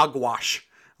hogwash.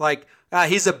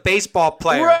 He's a baseball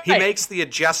player. Right. He makes the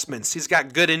adjustments. He's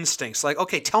got good instincts.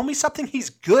 Okay, tell me something he's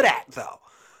good at though.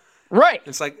 Right.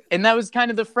 It's and that was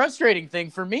kind of the frustrating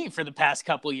thing for me for the past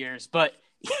couple years, but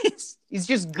he's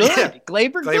just good. Yeah.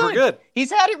 Gleyber good.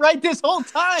 He's had it right this whole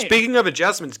time. Speaking of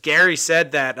adjustments, Gary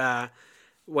said that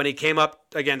when he came up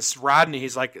against Rodney,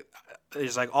 he's like,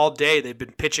 all day they've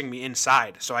been pitching me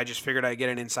inside, so I just figured I'd get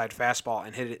an inside fastball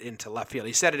and hit it into left field.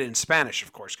 He said it in Spanish,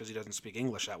 of course, because he doesn't speak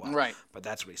English that well. Right. But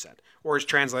that's what he said. Or his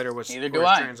translator was. Neither do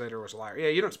I. His translator was a liar. Yeah,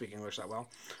 you don't speak English that well.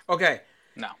 Okay.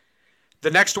 No.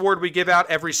 The next award we give out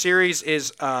every series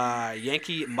is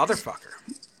Yankee Motherfucker.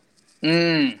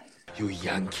 You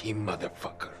Yankee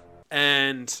motherfucker.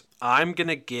 And I'm going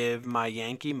to give my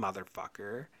Yankee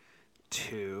motherfucker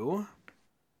to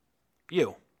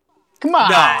you. Come on.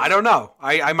 No, I don't know.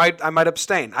 I might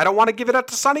abstain. I don't want to give it up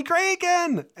to Sonny Gray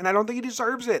again, and I don't think he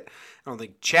deserves it. I don't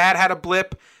think Chad had a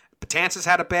blip. Betances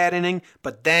had a bad inning,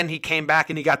 but then he came back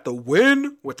and he got the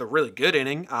win with a really good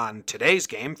inning on today's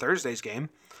game, Thursday's game.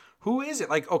 Who is it?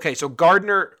 Okay, so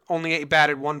Gardner only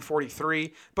batted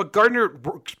 143, but Gardner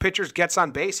pitchers gets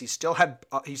on base. He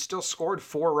still scored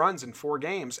 4 runs in 4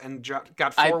 games and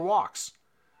got 4 walks.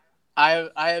 I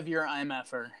have your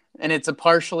IMFer, and it's a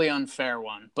partially unfair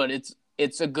one, but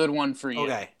it's a good one for you.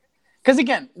 Okay. Because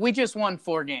again, we just won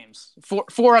 4 games,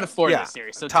 4 out of 4 this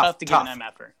series, so tough to get an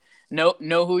MFer.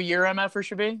 Know who your MFer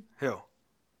should be? Who?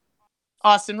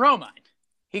 Austin Romine.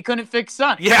 He couldn't fix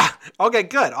Sonny. Yeah. Okay,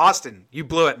 good. Austin, you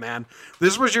blew it, man.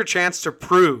 This was your chance to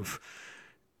prove.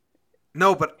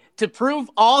 No, but to prove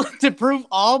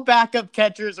all backup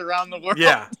catchers around the world.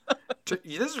 Yeah.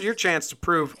 This was your chance to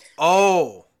prove,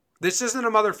 oh, this isn't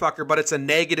a motherfucker, but it's a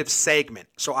negative segment.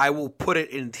 So I will put it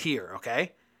in here,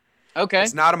 okay? Okay.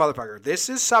 It's not a motherfucker. This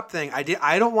is something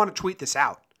I don't want to tweet this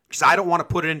out because I don't want to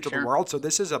put it into the world. So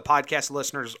this is a podcast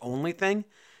listeners only thing.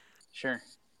 Sure.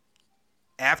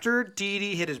 After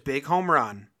Didi hit his big home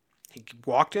run, he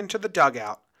walked into the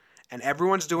dugout, and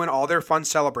everyone's doing all their fun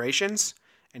celebrations.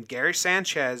 And Gary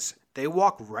Sanchez, they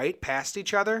walk right past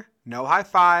each other. No high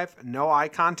five, no eye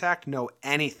contact, no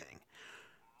anything.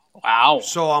 Wow.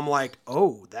 So I'm like,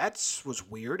 oh, that was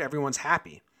weird. Everyone's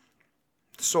happy.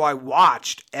 So I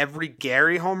watched every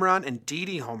Gary home run and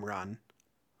Didi home run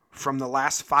from the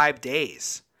last 5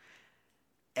 days.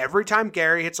 Every time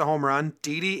Gary hits a home run,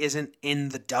 Didi isn't in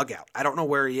the dugout. I don't know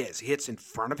where he is. He hits in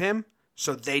front of him,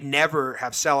 so they never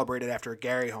have celebrated after a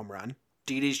Gary home run.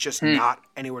 Didi's just not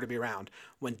anywhere to be around.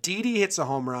 When Didi hits a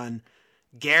home run,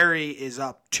 Gary is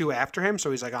up 2 after him,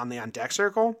 so he's like on the on-deck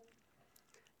circle.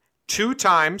 2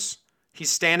 times, he's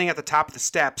standing at the top of the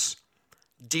steps.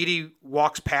 Didi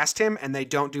walks past him, and they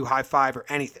don't do high five or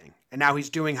anything. And now he's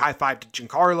doing high five to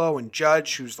Giancarlo and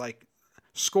Judge, who's like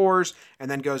scores, and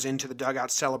then goes into the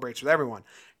dugout, celebrates with everyone.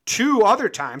 2 other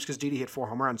times, because Didi hit 4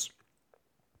 home runs,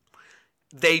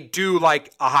 they do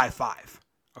like a high five.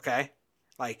 Okay?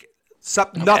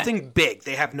 Nothing big.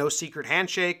 They have no secret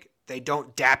handshake. They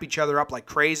don't dap each other up like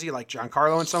crazy, like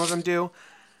Giancarlo and some of them do.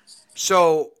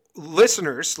 So,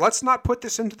 listeners, let's not put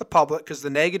this into the public because the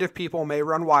negative people may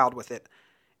run wild with it.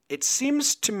 It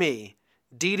seems to me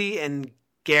Didi and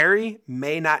Gary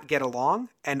may not get along,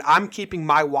 and I'm keeping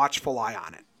my watchful eye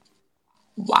on it.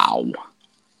 Wow.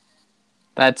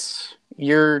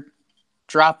 You're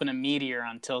dropping a meteor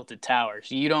on Tilted Towers.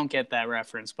 You don't get that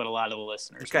reference, but a lot of the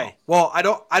listeners Okay. Well, I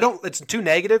don't, it's too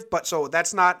negative, but so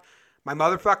that's not my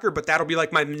motherfucker, but that'll be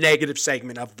like my negative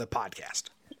segment of the podcast.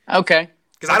 Okay.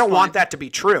 Because I don't want that to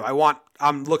be true.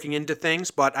 I'm looking into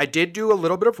things, but I did do a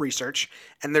little bit of research,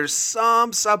 and there's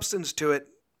some substance to it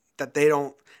that they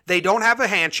don't have a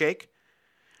handshake,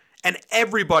 and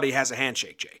everybody has a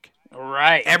handshake, Jake.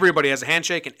 Right. Everybody has a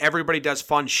handshake, and everybody does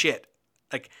fun shit.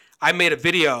 Like, I made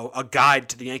a guide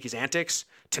to the Yankees' antics.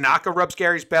 Tanaka rubs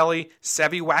Gary's belly.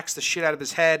 Sevy whacks the shit out of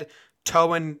his head.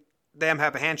 Toe and them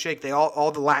have a handshake.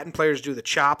 All the Latin players do the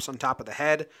chops on top of the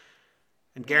head.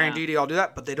 And Gary and Didi all do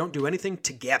that, but they don't do anything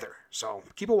together. So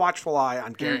keep a watchful eye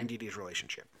on Gary and Didi's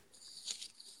relationship.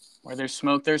 Where there's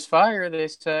smoke, there's fire, they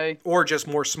say. Or just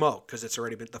more smoke, because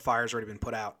the fire's already been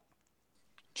put out.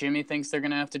 Jimmy thinks they're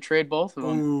going to have to trade both of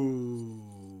them. Ooh.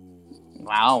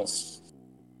 Wow.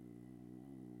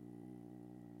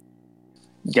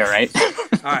 You're right.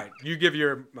 All right, you give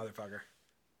your motherfucker.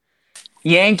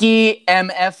 Yankee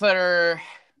MFer.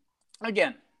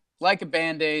 Again, like a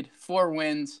Band-Aid, 4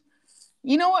 wins.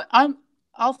 You know what?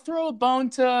 I'll throw a bone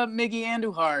to Miggy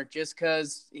Andujar just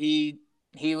because he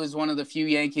was one of the few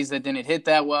Yankees that didn't hit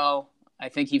that well. I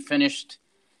think he finished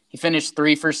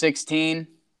 3 for 16,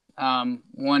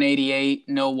 188,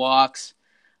 no walks.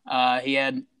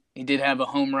 He did have a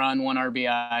home run, 1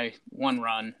 RBI, 1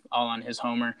 run, all on his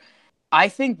homer. I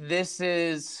think this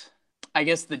is, I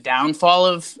guess, the downfall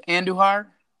of Andujar.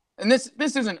 And this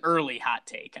is an early hot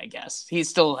take, I guess. He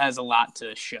still has a lot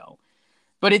to show.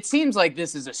 But it seems like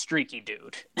this is a streaky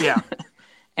dude. Yeah.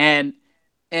 and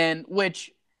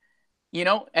which, you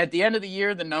know, at the end of the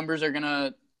year, the numbers are going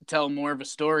to tell more of a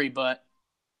story. But,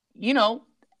 you know,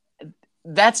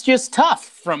 that's just tough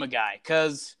from a guy.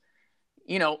 Because,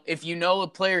 you know, if you know a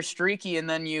player's streaky and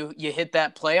then you hit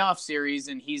that playoff series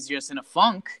and he's just in a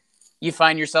funk, you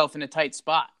find yourself in a tight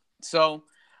spot. So,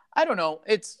 I don't know.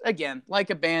 It's, again, like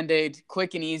a Band-Aid,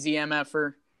 quick and easy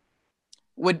MFer.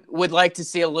 Would like to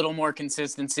see a little more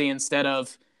consistency instead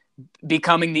of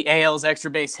becoming the AL's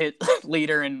extra base hit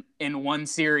leader in one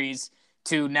series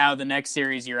to now the next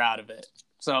series you're out of it.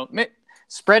 So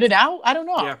spread it out. I don't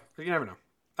know. Yeah, you never know.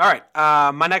 All right,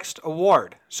 my next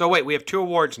award. So wait, we have 2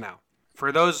 awards now.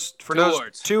 For those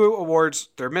awards. 2 awards,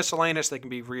 they're miscellaneous. They can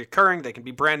be reoccurring. They can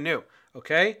be brand new.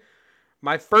 Okay,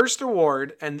 my first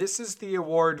award, and this is the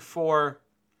award for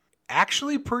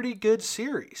actually pretty good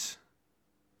series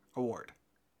award.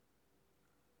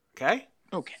 Okay.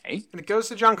 Okay. And it goes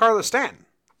to Giancarlo Stanton.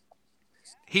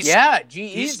 He's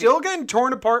still getting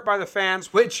torn apart by the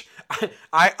fans, which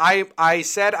I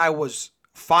said I was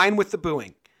fine with the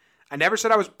booing. I never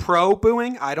said I was pro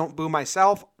booing. I don't boo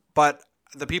myself, but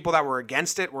the people that were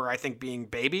against it were, I think, being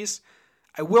babies.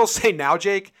 I will say now,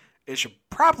 Jake, it should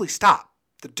probably stop.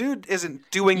 The dude isn't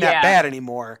doing that bad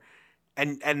anymore.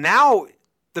 And now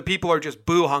the people are just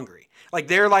boo hungry. Like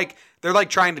they're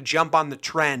trying to jump on the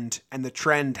trend, and the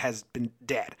trend has been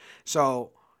dead.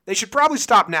 So they should probably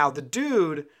stop now. The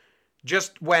dude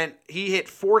he hit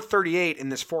 438 in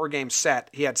this 4-game set.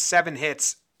 He had 7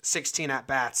 hits, 16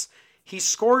 at-bats. He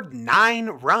scored 9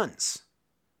 runs.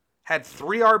 Had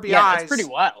 3 RBIs. Yeah, that's pretty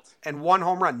wild. And 1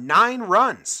 home run. 9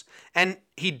 runs. And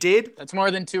he did. That's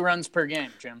more than 2 runs per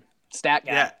game, Jim. Stat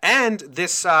guy. Yeah, and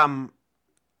this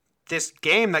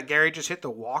game that Gary just hit the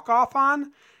walk-off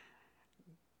on,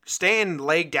 Stanton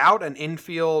legged out an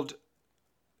infield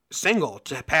single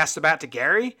to pass the bat to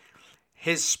Gary.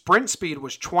 His sprint speed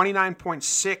was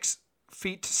 29.6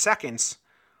 feet to seconds,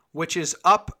 which is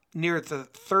up near the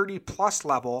 30-plus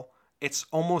level. It's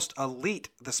almost elite,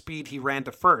 the speed he ran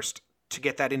to first to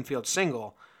get that infield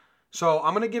single. So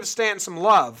I'm going to give Stanton some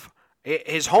love.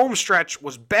 His home stretch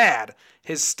was bad.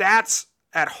 His stats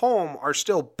at home are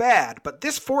still bad, but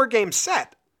this 4-game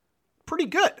set, pretty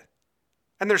good.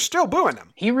 And they're still booing him.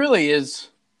 He really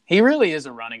is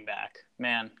a running back,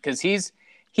 man, because he's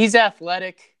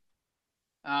athletic.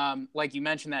 Like you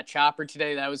mentioned, that chopper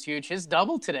today, that was huge. His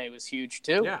double today was huge,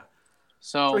 too. Yeah.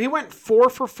 So he went 4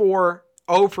 for 4,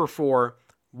 0 for 4,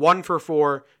 1 for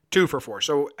 4, 2 for 4.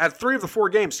 So at 3 of the 4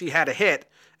 games, he had a hit,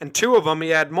 and 2 of them he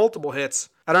had multiple hits.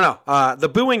 I don't know. The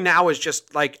booing now is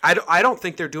just like I don't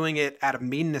think they're doing it out of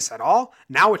meanness at all.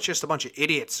 Now it's just a bunch of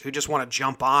idiots who just want to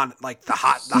jump on like the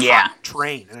hot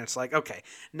train, and it's like, okay,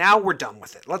 now we're done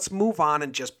with it. Let's move on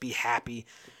and just be happy.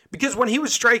 Because when he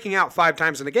was striking out 5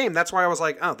 times in a game, that's why I was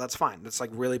like, oh, that's fine. That's like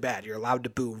really bad. You're allowed to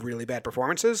boo really bad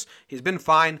performances. He's been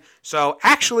fine. So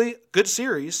actually, good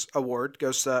series award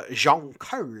goes to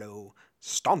Giancarlo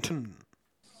Stanton.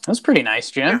 That's pretty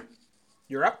nice, Jim. Yeah.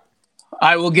 You're up.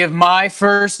 I will give my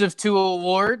first of 2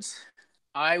 awards.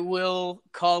 I will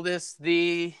call this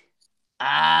the,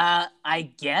 I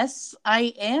guess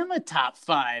I am a top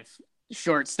 5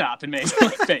 shortstop in Major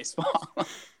League Baseball.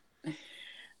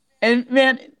 And,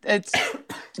 man, it's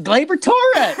Gleyber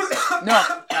Torres.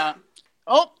 No.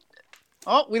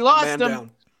 We lost Man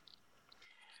him.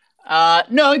 Down.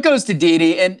 No, it goes to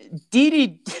Didi. And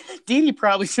Didi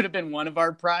probably should have been one of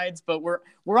our prides, but we're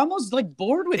almost like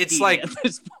bored with It's Didi like at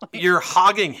this point. you're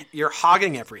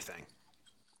hogging everything.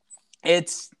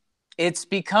 It's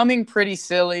becoming pretty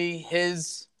silly.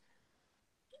 His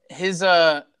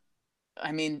I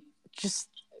mean, just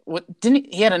what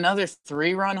didn't he had another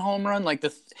 3-run home run? Like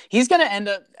he's gonna end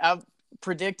up. I'll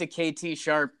predict a KT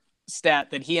Sharp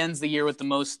stat that he ends the year with the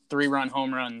most 3-run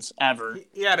home runs ever.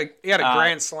 He had a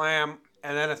grand slam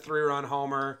and then a 3-run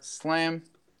homer. Slam.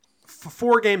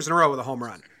 4 games in a row with a home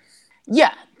run.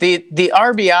 Yeah, the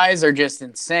RBIs are just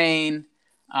insane.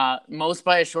 Most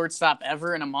by a shortstop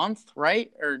ever in a month,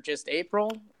 right? Or just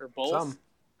April, or both? Some.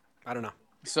 I don't know.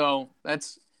 So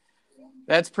that's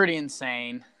pretty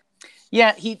insane.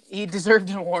 Yeah, he deserved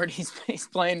an award. He's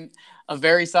playing a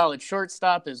very solid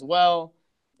shortstop as well.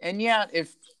 And yeah,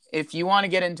 if you want to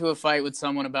get into a fight with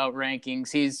someone about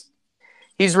rankings, he's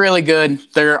really good.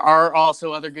 There are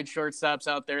also other good shortstops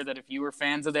out there that if you were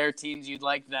fans of their teams, you'd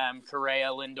like them. Correa,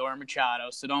 Lindor, Machado.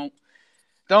 So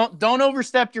don't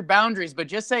overstep your boundaries, but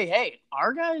just say, hey,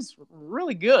 our guy's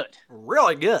really good.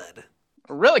 Really good.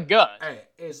 Really good. Hey,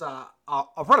 is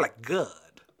really good.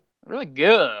 Really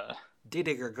good.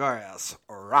 Didi Gregorius,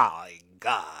 really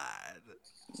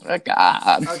good.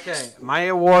 God. Okay, my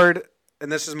award, and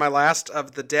this is my last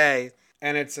of the day,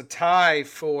 and it's a tie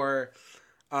for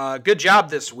Good Job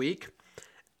This Week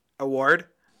award.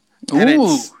 And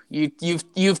Ooh,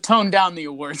 you've toned down the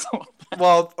awards a little bit.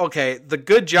 Well, okay, the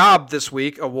Good Job This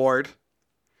Week award,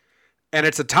 and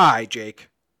it's a tie, Jake,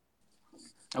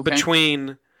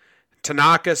 between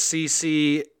Tanaka,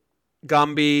 CC,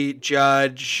 Gumby,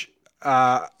 Judge.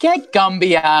 Get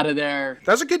Gumby out of there.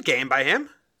 That was a good game by him.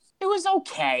 It was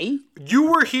okay. You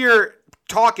were here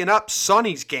talking up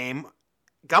Sonny's game.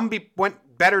 Gumby went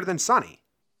better than Sonny.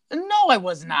 No, I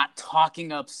was not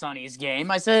talking up Sonny's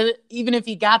game. I said even if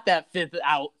he got that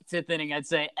fifth inning, I'd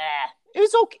say, it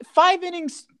was okay. 5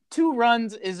 innings, 2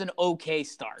 runs is an okay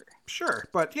start. Sure,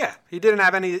 but yeah, he didn't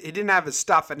have his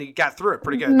stuff, and he got through it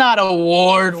pretty good. Not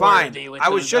award worthy. Fine. I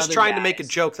was just trying to make a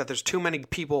joke that there's too many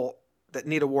people that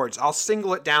need awards. I'll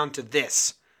single it down to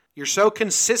this. You're so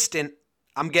consistent,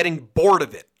 I'm getting bored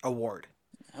of it award.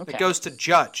 Okay. It goes to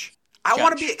Judge. I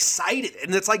want to be excited,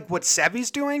 and it's like what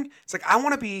Sevy's doing. It's like, I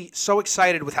want to be so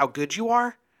excited with how good you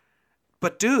are,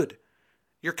 but dude,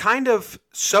 you're kind of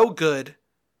so good,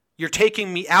 you're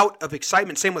taking me out of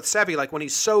excitement. Same with Sevy. Like, when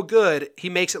he's so good, he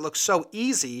makes it look so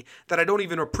easy that I don't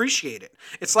even appreciate it.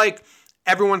 It's like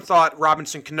everyone thought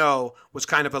Robinson Cano was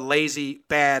kind of a lazy,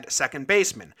 bad second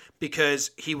baseman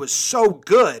because he was so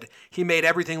good, he made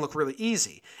everything look really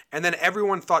easy. And then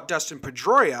everyone thought Dustin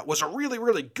Pedroia was a really,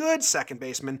 really good second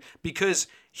baseman because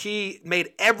he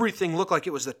made everything look like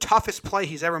it was the toughest play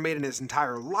he's ever made in his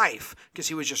entire life because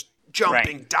he was just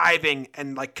jumping, diving,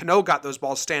 and like Cano got those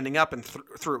balls standing up and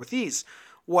threw it with ease.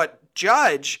 What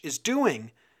Judge is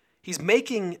doing, he's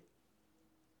making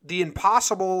the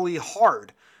impossibly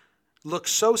hard look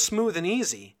so smooth and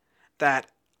easy that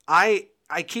I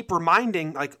keep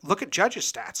reminding, like, look at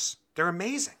Judge's stats. They're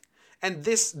amazing. And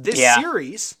this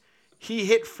series, he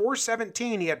hit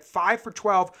 .417. He had 5 for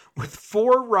 12 with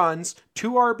 4 runs,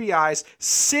 2 RBIs,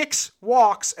 6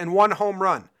 walks, and 1 home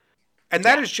run. And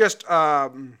that is just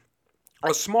a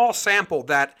small sample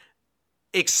that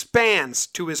expands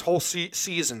to his whole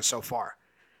season so far.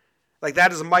 Like,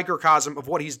 that is a microcosm of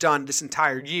what he's done this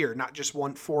entire year, not just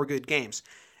 4 good games.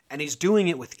 And he's doing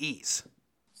it with ease.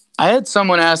 I had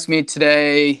someone ask me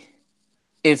today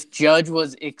if Judge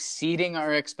was exceeding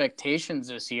our expectations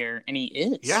this year, and he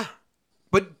is. Yeah.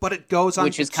 But it goes on.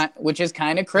 Which is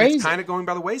kind of crazy. It's kind of going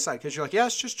by the wayside because you're like, yeah,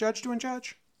 it's just Judge doing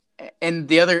Judge. And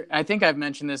the other, I think I've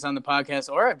mentioned this on the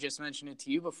podcast, or I've just mentioned it to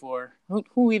you before.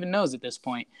 Who even knows at this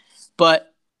point?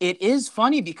 But it is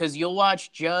funny because you'll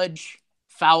watch Judge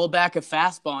foul back a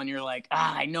fastball, and you're like,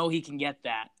 I know he can get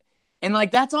that. And,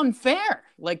 like, that's unfair.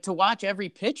 Like, to watch every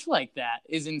pitch like that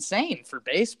is insane for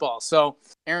baseball. So,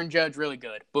 Aaron Judge, really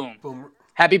good. Boom. Boom.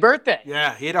 Happy birthday.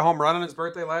 Yeah, he hit a home run on his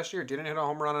birthday last year. Didn't hit a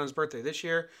home run on his birthday this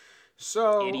year.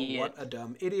 So, What a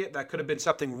dumb idiot. That could have been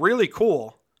something really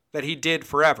cool that he did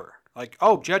forever. Like,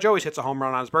 Judge always hits a home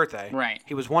run on his birthday. Right.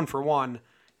 He was 1 for 1,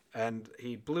 and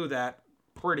he blew that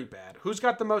pretty bad. Who's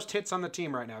got the most hits on the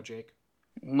team right now, Jake?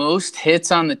 Most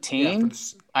hits on the team?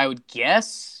 Yeah, I would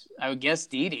guess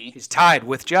Didi. He's tied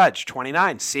with Judge,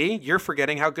 29. See? You're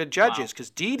forgetting how good Judge is because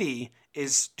Didi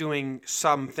is doing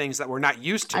some things that we're not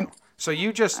used to.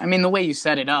 The way you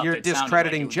set it up, you're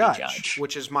discrediting Judge,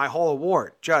 which is my whole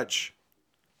award. Judge,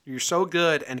 you're so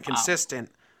good and consistent.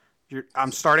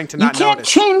 I'm starting to not notice. You can't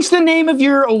change the name of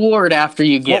your award after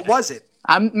you get it. What was it?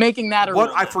 I'm making that a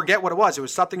rule. I forget what it was. It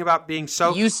was something about being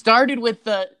so... You started with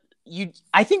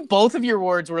I think both of your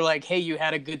awards were like, hey, you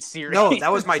had a good series. No,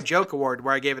 that was my joke award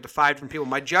where I gave it to 5 different people.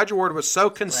 My Judge award was so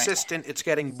consistent, It's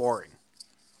getting boring.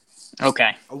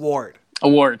 Okay. Award.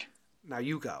 Now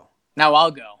you go. Now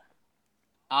I'll go.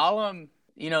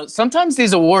 Sometimes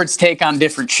these awards take on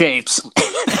different shapes.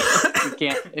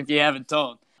 if you haven't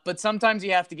told. But sometimes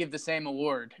you have to give the same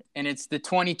award, and it's the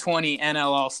 2020 NL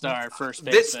All-Star first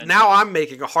baseman. Now I'm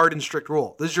making a hard and strict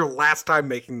rule. This is your last time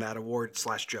making that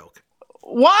award/joke.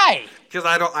 Why? Because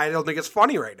I don't think it's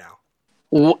funny right now.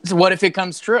 What if it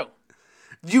comes true?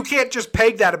 You can't just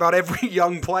peg that about every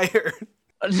young player.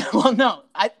 Well, no.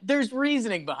 There's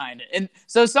reasoning behind it. And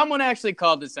so someone actually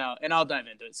called this out, and I'll dive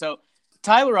into it. So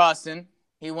Tyler Austin,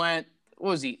 he went, what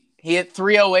was he? He hit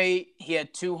 .308. He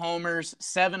had 2 homers,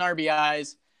 7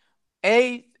 RBIs.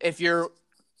 If you're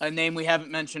a name we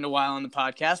haven't mentioned a while on the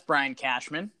podcast, Brian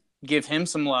Cashman. Give him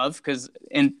some love because,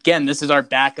 and again, this is our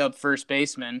backup first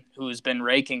baseman who has been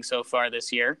raking so far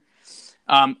this year.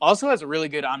 Also has a really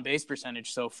good on-base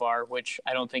percentage so far, which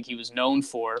I don't think he was known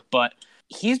for, but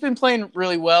he's been playing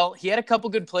really well. He had a couple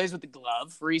good plays with the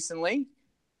glove recently,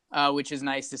 which is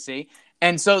nice to see.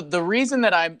 And so the reason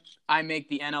that I make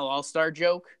the NL All-Star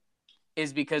joke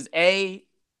is because, I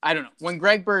don't know, when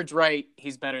Greg Bird's right,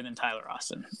 he's better than Tyler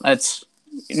Austin. Let's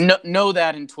know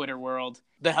that in Twitter world.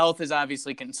 The health is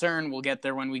obviously concerned. We'll get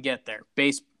there when we get there.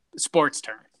 Sports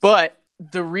term. But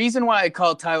the reason why I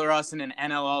call Tyler Austin an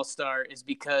NL All-Star is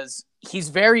because he's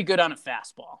very good on a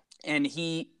fastball. And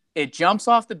it jumps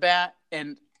off the bat.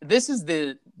 And this is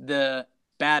the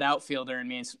bad outfielder in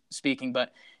me speaking,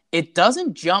 but it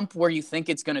doesn't jump where you think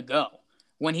it's going to go.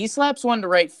 When he slaps one to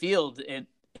right field,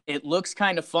 it looks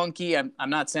kind of funky. I'm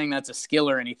not saying that's a skill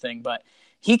or anything, but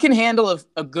he can handle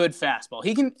a good fastball.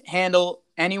 He can handle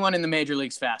anyone in the major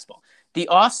leagues fastball. The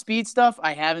off-speed stuff,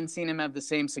 I haven't seen him have the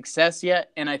same success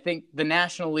yet, and I think the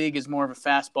National League is more of a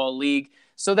fastball league.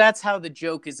 So that's how the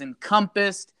joke is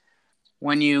encompassed.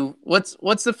 When you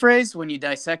what's the phrase? When you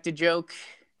dissect a joke,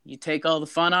 you take all the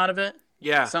fun out of it?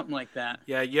 Yeah. Something like that.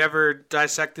 Yeah, you ever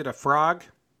dissected a frog?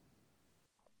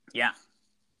 Yeah.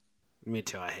 Me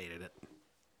too, I hated it.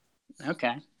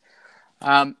 Okay.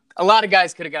 A lot of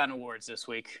guys could have gotten awards this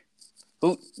week.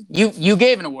 You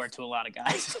gave an award to a lot of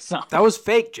guys. So. That was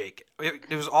fake, Jake.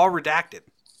 It was all redacted.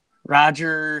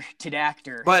 Roger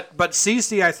Tedactor. But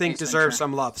CeCe, I think, deserves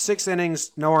some love. 6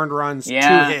 innings, no earned runs, 2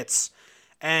 hits.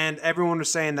 And everyone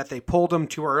was saying that they pulled him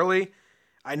too early.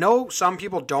 I know some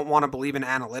people don't want to believe in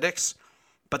analytics,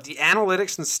 but the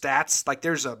analytics and stats, like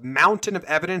there's a mountain of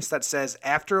evidence that says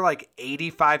after like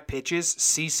 85 pitches,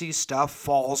 CeCe's stuff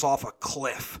falls off a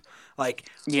cliff. Like,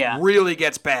 really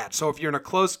gets bad. So if you're in a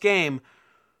close game,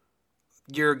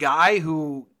 you're a guy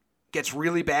who gets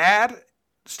really bad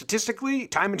statistically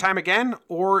time and time again,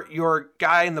 or you're a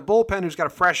guy in the bullpen who's got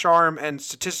a fresh arm and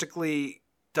statistically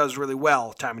does really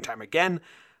well time and time again.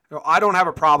 I don't have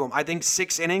a problem. I think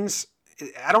 6 innings,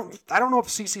 I don't know if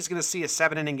CeCe's going to see a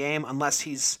 7-inning game unless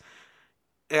he's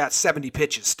at 70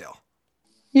 pitches still.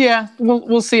 Yeah,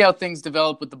 we'll see how things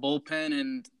develop with the bullpen,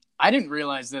 and I didn't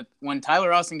realize that when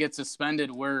Tyler Austin gets suspended,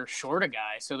 we're short a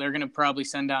guy, so they're going to probably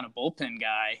send down a bullpen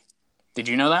guy. Did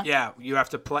you know that? Yeah, you have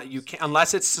to play. You can't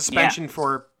unless it's suspension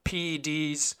for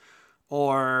PEDs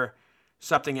or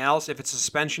something else. If it's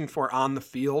suspension for on the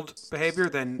field behavior,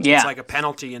 then it's like a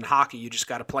penalty in hockey. You just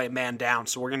got to play a man down.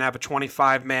 So we're going to have a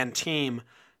 25-man team.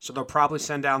 So they'll probably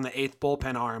send down the 8th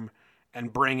bullpen arm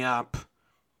and bring up.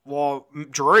 Well,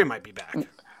 Drury might be back.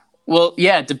 Well,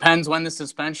 yeah, it depends when the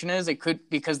suspension is. It could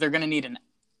because they're going to need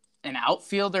an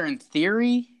outfielder in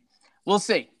theory. We'll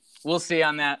see. We'll see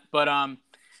on that. But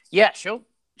yeah,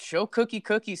 show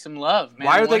Cookie some love, man.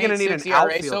 Why are they going to need an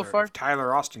outfielder so far? if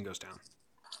Tyler Austin goes down?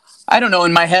 I don't know.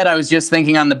 In my head, I was just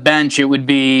thinking on the bench it would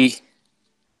be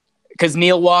because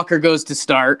Neil Walker goes to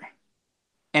start,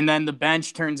 and then the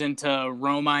bench turns into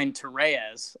Romine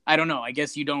Torres. I don't know. I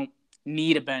guess you don't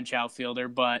need a bench outfielder,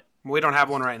 but we don't have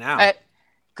one right now.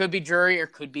 Could be Drury or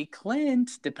could be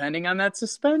Clint, depending on that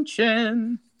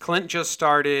suspension. Clint just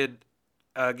started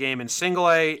a game in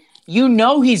Single A. You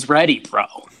know he's ready, bro.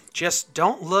 Just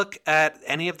don't look at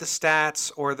any of the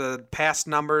stats or the past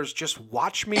numbers. Just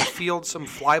watch me field some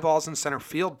fly balls in center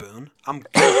field, Boone. I'm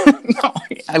good. No,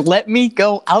 let me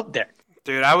go out there.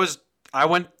 Dude, I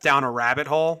went down a rabbit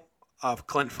hole of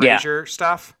Clint Frazier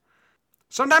stuff.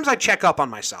 Sometimes I check up on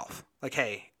myself. Like,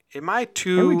 hey, am I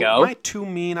too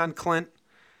mean on Clint?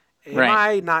 Am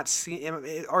I not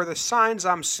seeing? Are the signs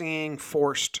I'm seeing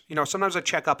forced? You know, sometimes I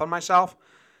check up on myself.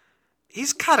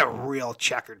 He's got a real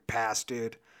checkered past,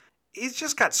 dude. He's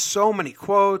just got so many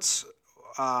quotes,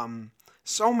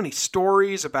 so many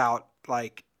stories about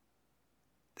like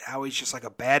how he's just like a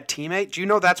bad teammate. Do you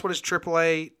know that's what his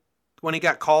AAA when he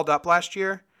got called up last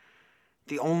year?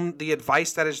 The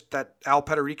advice that Al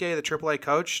Peterique, the AAA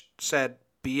coach, said,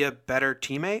 be a better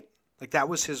teammate. Like that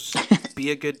was his be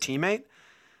a good teammate.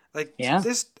 Like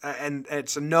this, and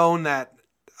it's known that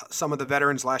some of the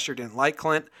veterans last year didn't like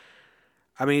Clint.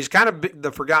 I mean, he's kind of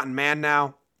the forgotten man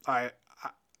now.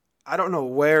 I don't know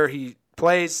where he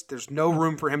plays. There's no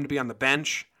room for him to be on the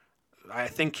bench. I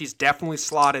think he's definitely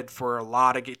slotted for a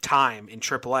lot of time in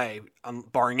AAA,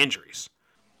 barring injuries.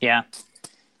 Yeah.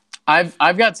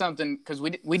 I've got something, because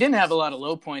we didn't have a lot of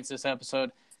low points this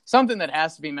episode. Something that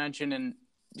has to be mentioned, and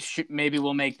maybe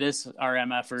we'll make this our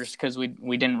MFers because we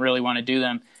didn't really want to do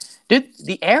them. Dude,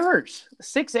 the errors,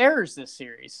 6 errors this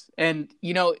series. And,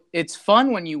 you know, it's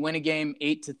fun when you win a game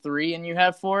 8-3 and you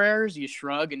have 4 errors, you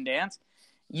shrug and dance.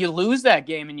 You lose that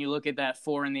game and you look at that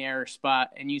 4 in the error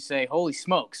spot and you say, holy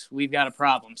smokes, we've got a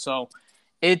problem. So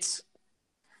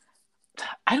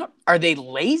are they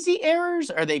lazy errors?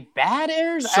 Are they bad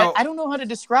errors? So, I don't know how to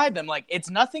describe them. Like, it's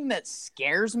nothing that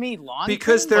scares me long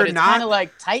because they're but not kind of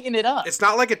like tighten it up. It's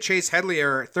not like a Chase Headley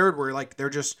error at third where like they're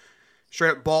just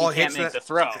straight up ball hits can't make the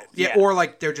throw. Yeah, or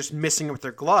like they're just missing it with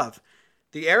their glove.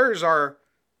 The errors are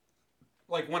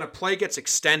like when a play gets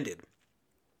extended.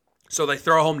 So they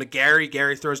throw home to Gary.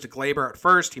 Gary throws to Glaber at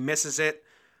first. He misses it.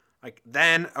 Like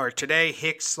then or today,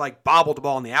 Hicks like bobbled the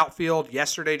ball in the outfield.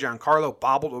 Yesterday,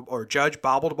 Giancarlo Judge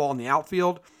bobbled the ball in the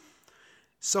outfield.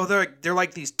 So they're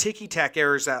like these ticky-tack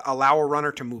errors that allow a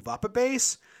runner to move up a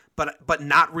base, but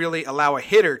not really allow a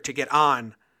hitter to get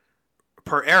on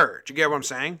per error. Do you get what I'm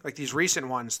saying? Like these recent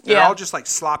ones, they're all just like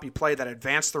sloppy play that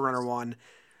advance the runner one,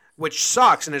 which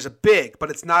sucks and is but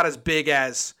it's not as big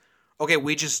as, okay,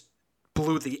 we just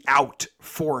blew the out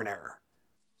for an error.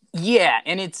 Yeah,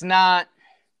 and it's not,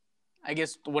 I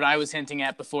guess what I was hinting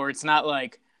at before, it's not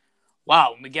like,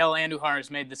 wow, Miguel Andujar has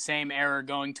made the same error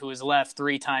going to his left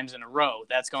 3 times in a row.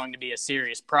 That's going to be a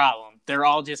serious problem. They're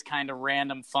all just kind of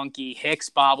random, funky. Hicks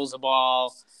bobbles a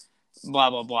ball, blah,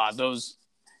 blah, blah. Those,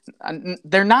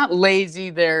 they're not lazy.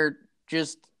 They're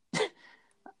just,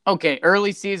 okay,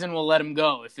 early season, we'll let them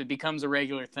go. If it becomes a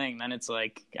regular thing, then it's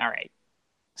like, all right,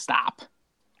 stop.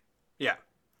 Yeah.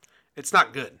 It's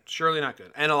not good. Surely not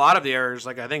good. And a lot of the errors,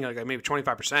 like I think like maybe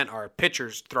 25% are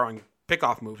pitchers throwing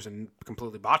pickoff moves and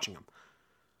completely botching them.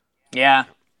 Yeah.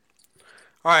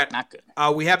 All right. Not good.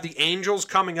 We have the Angels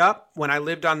coming up. When I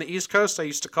lived on the East Coast, I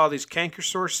used to call these canker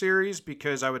sore series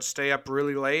because I would stay up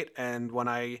really late, and when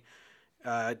I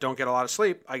don't get a lot of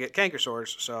sleep, I get canker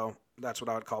sores. So that's what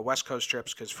I would call West Coast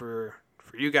trips, because for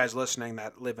you guys listening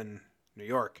that live in New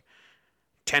York,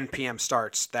 10 p.m.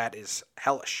 starts, that is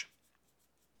hellish.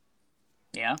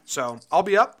 Yeah. So I'll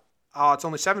be up. It's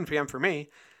only 7 p.m. for me.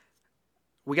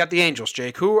 We got the Angels,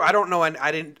 Jake. Who I don't know, and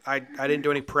I didn't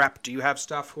do any prep. Do you have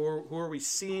stuff? Who are we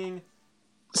seeing?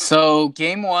 So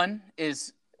game 1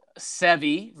 is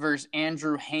Sevy versus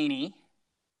Andrew Heaney.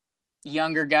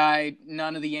 Younger guy.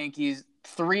 None of the Yankees.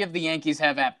 3 of the Yankees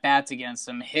have at bats against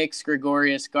him. Hicks,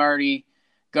 Gregorius, Gardy.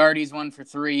 Gardy's 1 for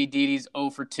 3. Didi's 0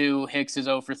 for 2. Hicks is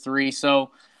 0 for 3.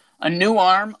 So a new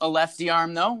arm, a lefty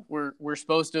arm, though. We're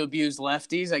supposed to abuse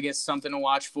lefties. I guess something to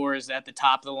watch for is at the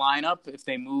top of the lineup if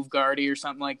they move Gardy or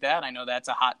something like that. I know that's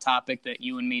a hot topic that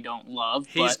you and me don't love.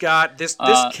 He's got this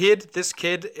kid. This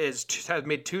kid has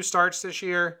made 2 starts this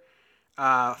year,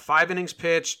 5 innings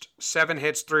pitched, 7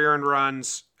 hits, 3 earned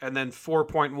runs, and then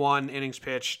 4.1 innings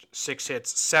pitched, 6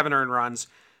 hits, 7 earned runs.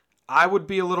 I would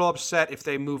be a little upset if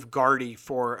they move Gardy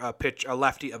for a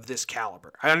lefty of this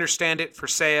caliber. I understand it for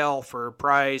Sale, for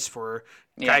Price, for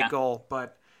Keuchel,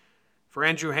 but for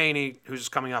Andrew Heaney, who's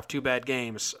coming off 2 bad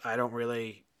games, I don't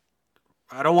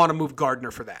want to move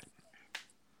Gardner for that.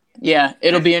 Yeah,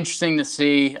 it'll be interesting to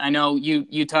see. I know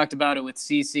you talked about it with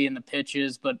CC and the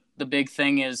pitches, but the big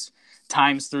thing is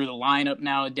times through the lineup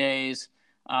nowadays.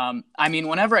 I mean,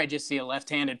 whenever I just see a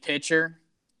left-handed pitcher,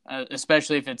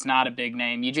 especially if it's not a big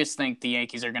name, you just think the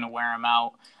Yankees are going to wear him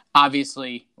out.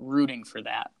 Obviously, rooting for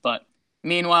that. But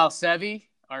meanwhile, Sevy,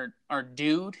 our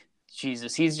dude,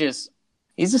 Jesus, he's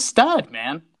a stud,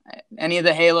 man. Any of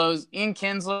the Halos, Ian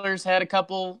Kinsler's had a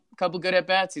couple good at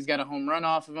bats. He's got a home run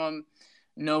off of him.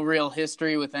 No real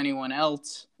history with anyone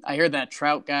else. I heard that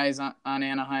Trout guys on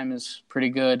Anaheim is pretty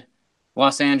good.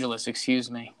 Los Angeles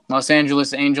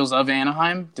Angels of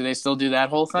Anaheim. Do they still do that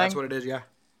whole thing? That's what it is, yeah.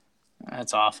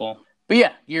 That's awful. But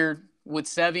yeah, you're with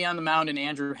Sevy on the mound and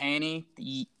Andrew Heaney.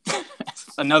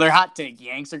 Another hot take.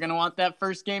 Yanks are going to want that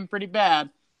first game pretty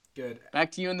bad. Good.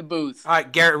 Back to you in the booth. All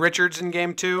right, Garrett Richards in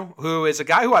game 2, who is a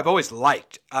guy who I've always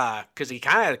liked because he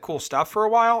kind of had cool stuff for a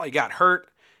while. He got hurt,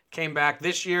 came back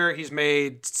this year. He's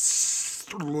made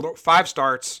 5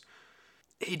 starts.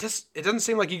 It doesn't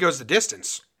seem like he goes the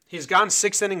distance. He's gone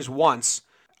 6 innings once.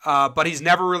 But he's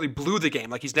never really blew the game.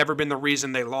 Like, he's never been the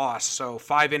reason they lost. So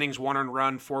 5 innings, 1 earned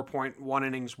run, 4.1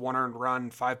 innings, 1 earned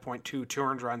run, 5.2, 2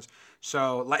 earned runs.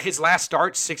 So his last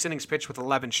start, 6 innings pitched with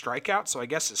 11 strikeouts. So I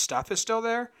guess his stuff is still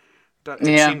there.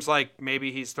 It seems like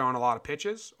maybe he's throwing a lot of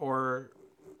pitches, or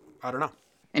I don't know.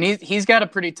 And he's got a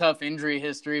pretty tough injury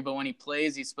history, but when he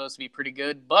plays, he's supposed to be pretty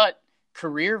good. But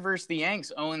career versus the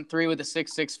Yanks, 0-3 with a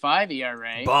 6.65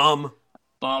 ERA.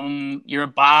 Bum. You're a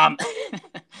bomb.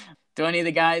 Do any of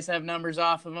the guys have numbers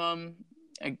off of him?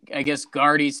 I guess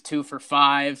Gardy's 2 for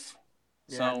 5.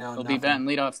 So he'll be batting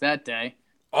leadoff that day.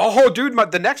 Oh, dude,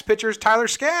 the next pitcher is Tyler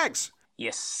Skaggs.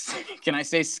 Yes. Can I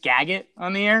say Skagit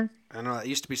on the air? I don't know. That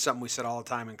used to be something we said all the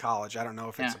time in college. I don't know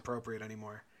if it's appropriate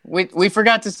anymore. We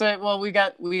forgot to say, well,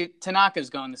 Tanaka's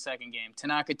going the second game.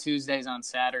 Tanaka Tuesdays on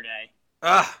Saturday.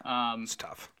 It's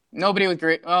tough. Nobody with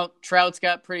great. Well, Trout's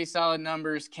got pretty solid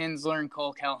numbers. Kinsler and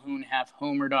Cole Calhoun have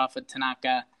homered off of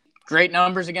Tanaka. Great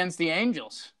numbers against the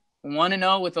Angels.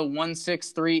 1-0 with a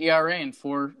 1.63 ERA in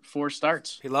four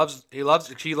starts. He loves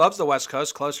the West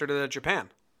Coast, closer to Japan.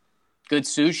 Good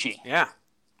sushi. Yeah.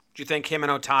 Do you think him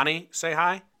and Ohtani say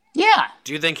hi? Yeah.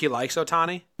 Do you think he likes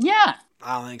Ohtani? Yeah.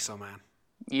 I don't think so, man.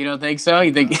 You don't think so?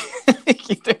 You think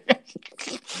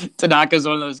Tanaka's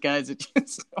one of those guys that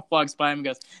just walks by him and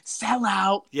goes, "Sell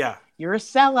out." Yeah. You're a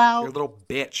sellout. You're a little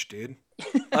bitch, dude.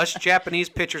 Us Japanese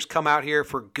pitchers come out here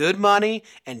for good money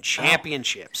and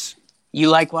championships. You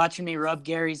like watching me rub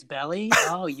Gary's belly?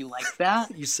 Oh, you like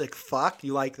that? You sick fuck.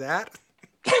 You like that?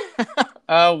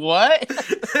 What?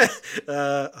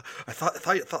 I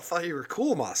thought you were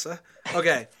cool, Masa.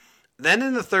 Okay. Then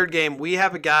in the third game, we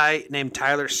have a guy named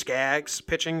Tyler Skaggs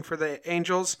pitching for the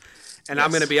Angels. And I'm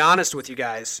going to be honest with you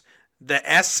guys. The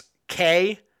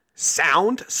SK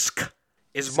sound, sk,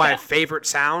 is my favorite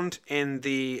sound in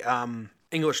the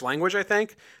English language, I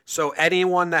think. So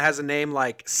anyone that has a name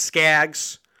like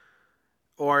Skaggs,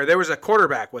 or there was a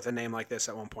quarterback with a name like this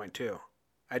at one point too.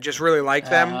 I just really like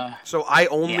them. So I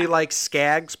only like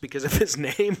Skaggs because of his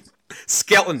name.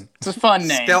 Skelton. It's a fun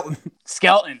name. Skelton.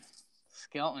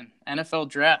 Skelton. NFL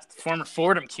draft. Former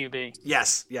Fordham QB.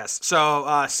 Yes.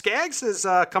 So Skaggs is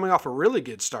coming off a really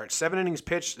good start. 7 innings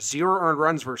pitched, 0 earned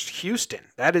runs versus Houston.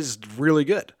 That is really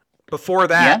good. Before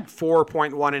that,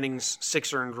 4.1 innings,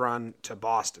 6 earned run to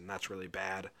Boston. That's really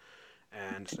bad.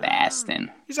 And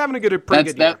Boston. He's having a pretty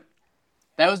good year.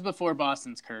 That was before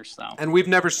Boston's curse, though. And we've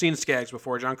never seen Skaggs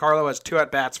before. Giancarlo has 2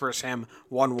 at-bats versus him,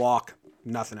 1 walk,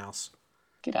 nothing else.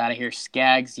 Get out of here,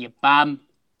 Skaggs, you bum.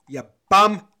 You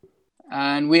bum.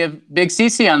 And we have Big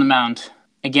CC on the mound.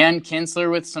 Again,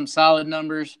 Kinsler with some solid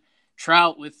numbers.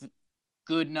 Trout with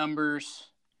good numbers.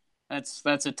 That's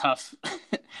a tough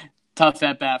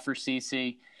at-bat for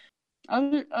CC.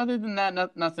 Other than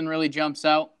that, nothing really jumps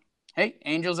out. Hey,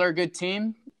 Angels are a good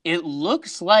team. It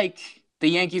looks like the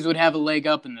Yankees would have a leg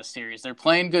up in this series. They're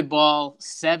playing good ball.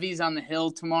 Sevy's on the hill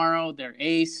tomorrow. They're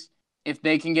ace. If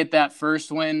they can get that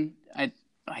first win,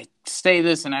 I say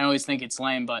this and I always think it's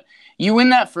lame, but you win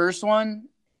that first one,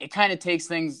 it kind of takes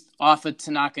things off of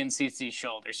Tanaka and CC's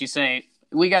shoulders. You say,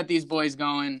 we got these boys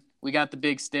going. We got the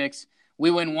big sticks.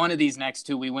 We win one of these next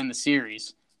 2, we win the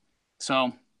series.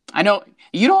 So I know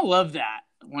you don't love that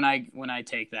when I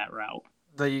take that route.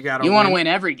 That you want to win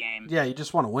every game. Yeah, you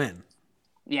just want to win.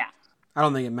 Yeah. I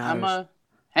don't think it matters.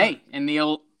 Hey, and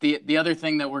the other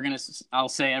thing that I'll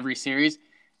say every series,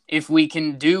 if we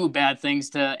can do bad things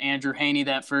to Andrew Haney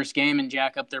that first game and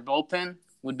jack up their bullpen,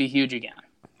 would be huge again.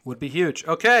 Would be huge.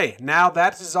 Okay, now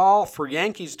that is all for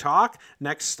Yankees talk.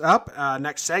 Next up,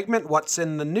 next segment, what's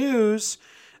in the news?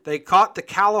 They caught the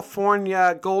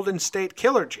California Golden State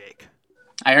Killer, Jake.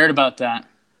 I heard about that.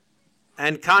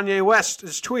 And Kanye West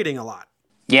is tweeting a lot.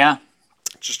 Yeah.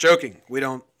 Just joking.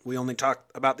 We only talk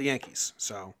about the Yankees.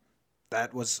 So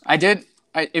that was...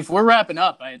 If we're wrapping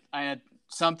up, I had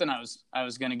something I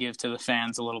was going to give to the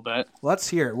fans a little bit. Let's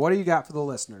hear it. What do you got for the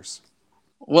listeners?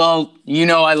 Well,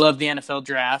 I love the NFL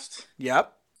draft.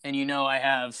 Yep. And I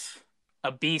have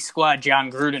a B Squad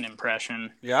John Gruden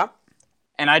impression. Yep.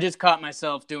 And I just caught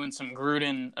myself doing some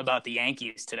Gruden about the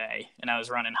Yankees today, and I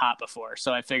was running hot before,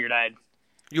 so I figured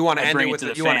You want to end it with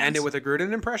a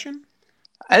Gruden impression?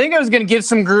 I think I was going to give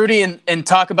some Grudy and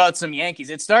talk about some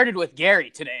Yankees. It started with Gary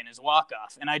today in his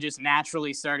walk-off, and I just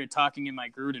naturally started talking in my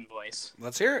Gruden voice.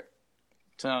 Let's hear it.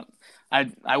 So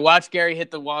I watched Gary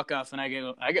hit the walk-off, and I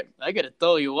go, I got to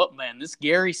throw you up, man. This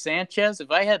Gary Sanchez,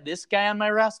 if I had this guy on my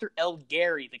roster, El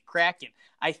Gary, the Kraken,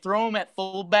 I throw him at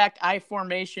fullback, I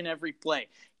formation every play.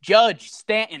 Judge,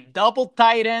 Stanton, double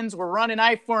tight ends. We're running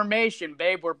I formation,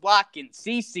 babe. We're blocking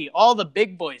CC, all the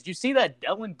big boys. You see that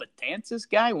Dylan Betances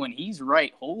guy when he's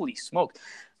right? Holy smoke.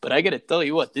 But I got to tell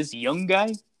you what, this young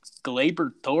guy,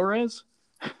 Gleyber Torres,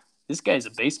 this guy's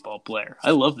a baseball player. I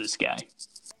love this guy.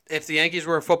 If the Yankees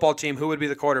were a football team, who would be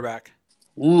the quarterback?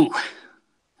 Ooh,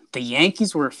 the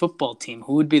Yankees were a football team.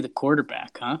 Who would be the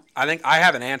quarterback, huh? I think I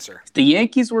have an answer. If the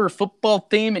Yankees were a football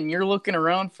team and you're looking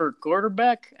around for a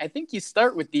quarterback, I think you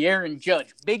start with the Aaron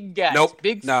Judge. Big guy. Nope.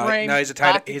 Big frame. No, he's a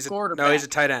tight quarterback. No, he's a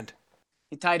tight end.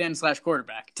 A tight end /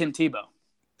 quarterback. Tim Tebow.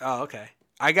 Oh, okay.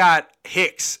 I got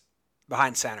Hicks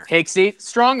behind center. Hicksy,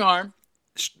 strong arm.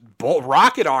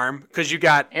 Rocket arm, because you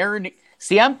got Aaron.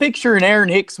 See, I'm picturing Aaron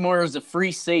Hicks more as a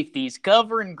free safety. He's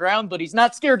covering ground, but he's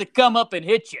not scared to come up and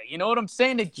hit you. You know what I'm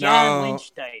saying? A John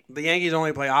Lynch type. The Yankees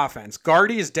only play offense.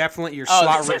 Gardy is definitely your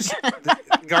slot.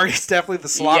 Gardy's definitely the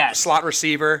slot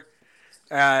receiver.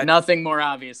 Nothing more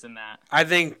obvious than that. I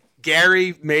think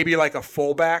Gary maybe like a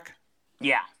fullback.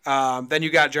 Yeah. Then you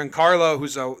got Giancarlo,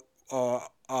 who's a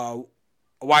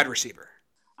wide receiver.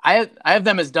 I have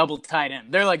them as double tight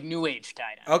end. They're like new age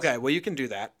tight ends. Okay, well you can do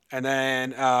that. And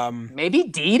then maybe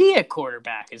Didi at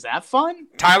quarterback. Is that fun?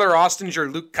 Tyler Austin's your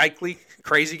Luke Kuechly,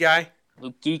 crazy guy.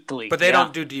 Luke Kuechly. But they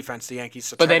don't do defense, the Yankees.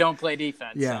 So but they don't play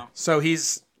defense. Yeah. So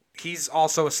he's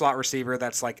also a slot receiver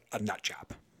that's like a nut job.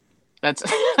 That's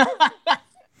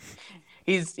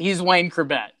He's Wayne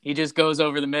Corbett. He just goes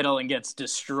over the middle and gets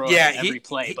destroyed every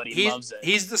play, but he loves it.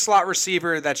 He's the slot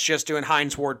receiver that's just doing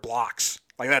Hines Ward blocks.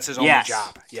 Like, that's his only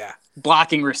job. Yeah.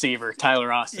 Blocking receiver,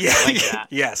 Tyler Austin. Yeah. Like that.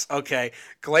 Yes. Okay.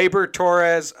 Gleyber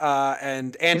Torres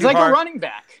and Andrew He's like Hart, a running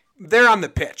back. They're on the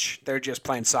pitch. They're just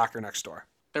playing soccer next door.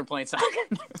 They're playing soccer.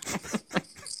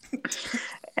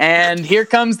 And here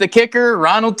comes the kicker,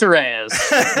 Ronald Torres.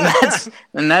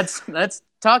 and that's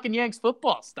talking Yanks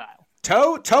football style.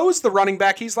 Toe's the running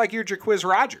back. He's like your Jaquiz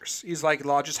Rogers. He's like,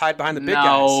 I'll just hide behind the big guys.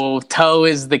 No, Toe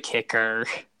is the kicker.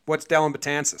 What's Dellin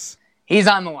Betances? He's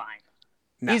on the line.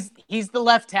 No. He's the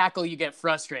left tackle you get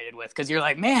frustrated with because you're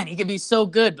like, man, he can be so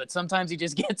good, but sometimes he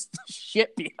just gets the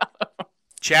shit beat out of him.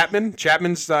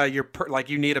 Chapman's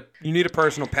you need a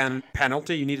personal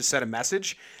penalty. You need to set a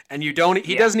message, and you don't.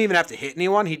 He doesn't even have to hit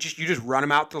anyone. You just run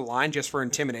him out to the line just for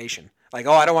intimidation. Like,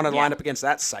 I don't want to line up against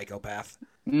that psychopath.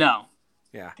 No.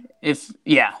 Yeah.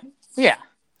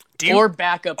 Or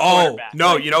backup quarterback.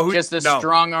 No, you know who? Just a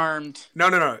strong-armed.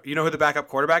 No. You know who the backup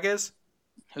quarterback is?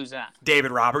 Who's that?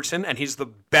 David Robertson, and he's the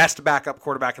best backup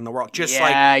quarterback in the world.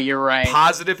 You're right.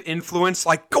 Positive influence,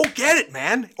 like, go get it,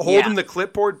 man. Holding the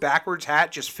clipboard, backwards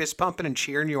hat, just fist pumping and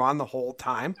cheering you on the whole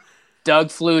time. Doug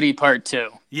Flutie, part 2.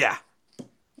 Yeah.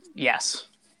 Yes.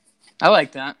 I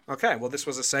like that. Okay, well, this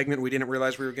was a segment we didn't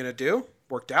realize we were going to do.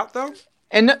 Worked out, though.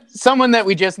 And someone that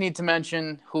we just need to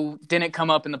mention who didn't come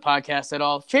up in the podcast at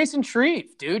all, Chasen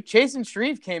Shreve, dude. Chasen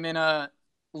Shreve came in a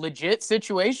legit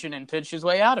situation and pitched his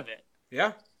way out of it.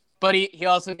 Yeah. But he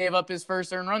also gave up his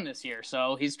first earned run this year,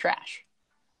 so he's trash.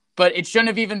 But it shouldn't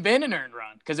have even been an earned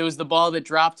run because it was the ball that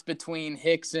dropped between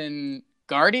Hicks and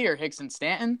Gardy or Hicks and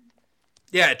Stanton.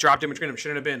 Yeah, it dropped in between them.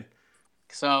 Shouldn't have been.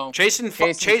 So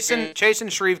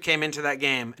Chasen Shreve came into that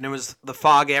game, and it was the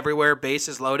fog everywhere,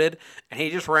 bases loaded, and he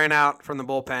just ran out from the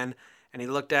bullpen, and he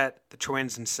looked at the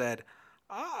Twins and said,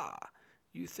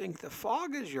 you think the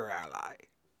fog is your ally?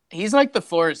 He's like the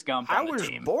Forrest Gump on the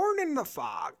team. I was born in the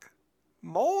fog,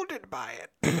 molded by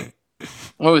it.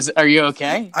 Are you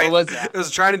okay? What was that? I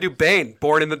was trying to do Bane,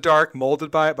 born in the dark,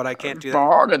 molded by it, but I can't do that.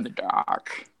 Born in the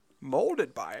dark.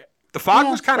 Molded by it. The fog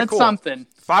was kind of cool. That's something.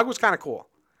 The fog was kind of cool.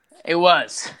 It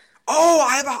was. Oh,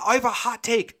 I have a hot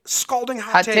take. Scalding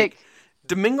hot take.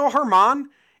 Domingo Germán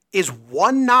is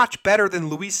one notch better than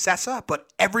Luis Cessa, but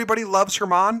everybody loves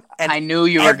Germán, and I knew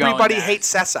you were going everybody there.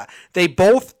 hates Cessa. They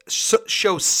both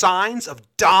show signs of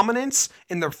dominance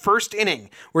in their first inning,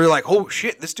 where you're like, oh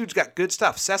shit, this dude's got good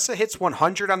stuff. Cessa hits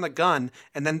 100 on the gun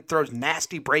and then throws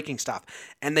nasty breaking stuff,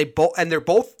 and they're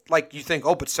both like, you think,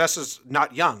 oh, but Cessa's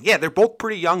not young. Yeah, they're both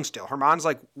pretty young still. Germán's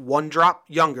like one drop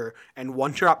younger and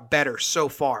one drop better so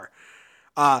far.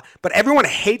 But everyone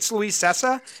hates Luis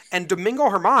Cessa, and Domingo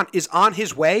Germán is on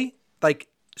his way, like,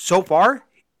 so far,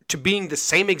 to being the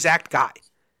same exact guy.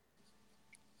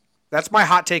 That's my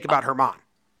hot take about Germán.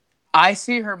 I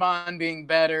see Germán being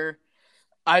better.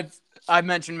 I've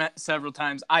mentioned several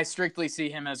times, I strictly see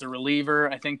him as a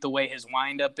reliever. I think the way his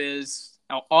windup is,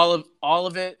 all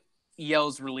of it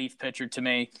yells relief pitcher to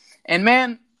me. And,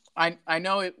 man, I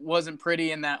know it wasn't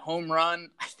pretty in that home run.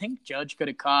 I think Judge could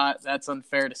have caught. That's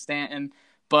unfair to Stanton.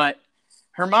 But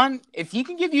Germán, if he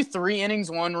can give you 3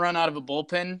 innings, 1 run out of a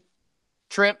bullpen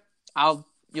trip,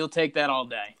 you'll take that all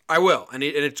day. I will, and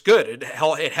it's good. It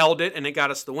held it, and it got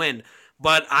us the win.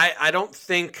 But I don't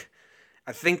think –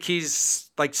 I think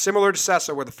he's like similar to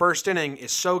Cessa, where the first inning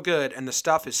is so good and the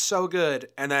stuff is so good,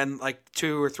 and then like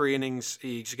 2 or 3 innings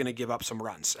he's going to give up some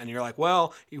runs. And you're like,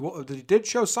 well, he did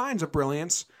show signs of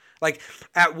brilliance. Like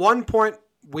at one point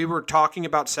we were talking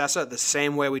about Cessa the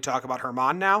same way we talk about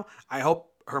Germán now. I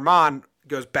hope Germán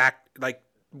goes back, like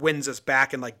wins us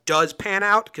back and like does pan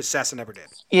out, because Cessa never did.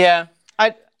 Yeah.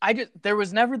 There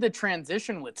was never the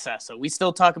transition with Cessa. We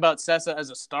still talk about Cessa as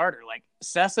a starter. Like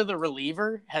Cessa, the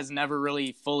reliever, has never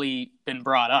really fully been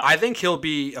brought up. I think he'll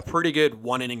be a pretty good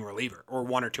 1-inning reliever or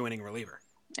 1 or 2 inning reliever.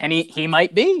 And he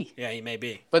might be. Yeah, he may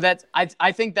be. But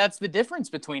I think that's the difference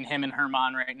between him and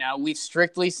Germán right now. We've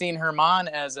strictly seen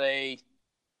Germán as a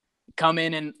come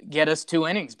in and get us 2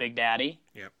 innings, Big Daddy.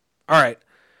 Yep. All right.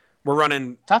 We're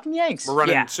running Talking Yanks. We're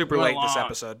running super late this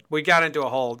episode. We got into a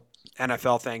whole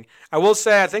NFL thing. I will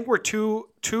say I think we're two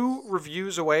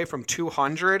reviews away from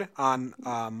 200 on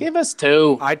Give us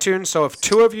 2 iTunes. So if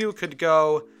 2 of you could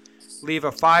go leave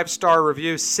a 5-star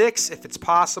review, 6 if it's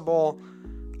possible,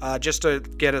 just to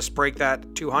get us break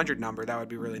that 200 number, that would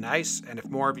be really nice. And if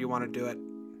more of you want to do it,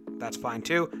 that's fine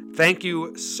too. Thank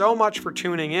you so much for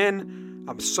tuning in.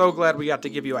 I'm so glad we got to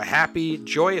give you a happy,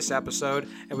 joyous episode.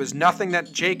 It was nothing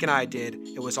that Jake and I did.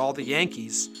 It was all the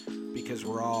Yankees, because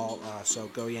we're all, so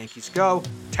go Yankees go.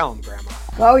 Tell them, Grandma.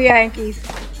 Go Yankees.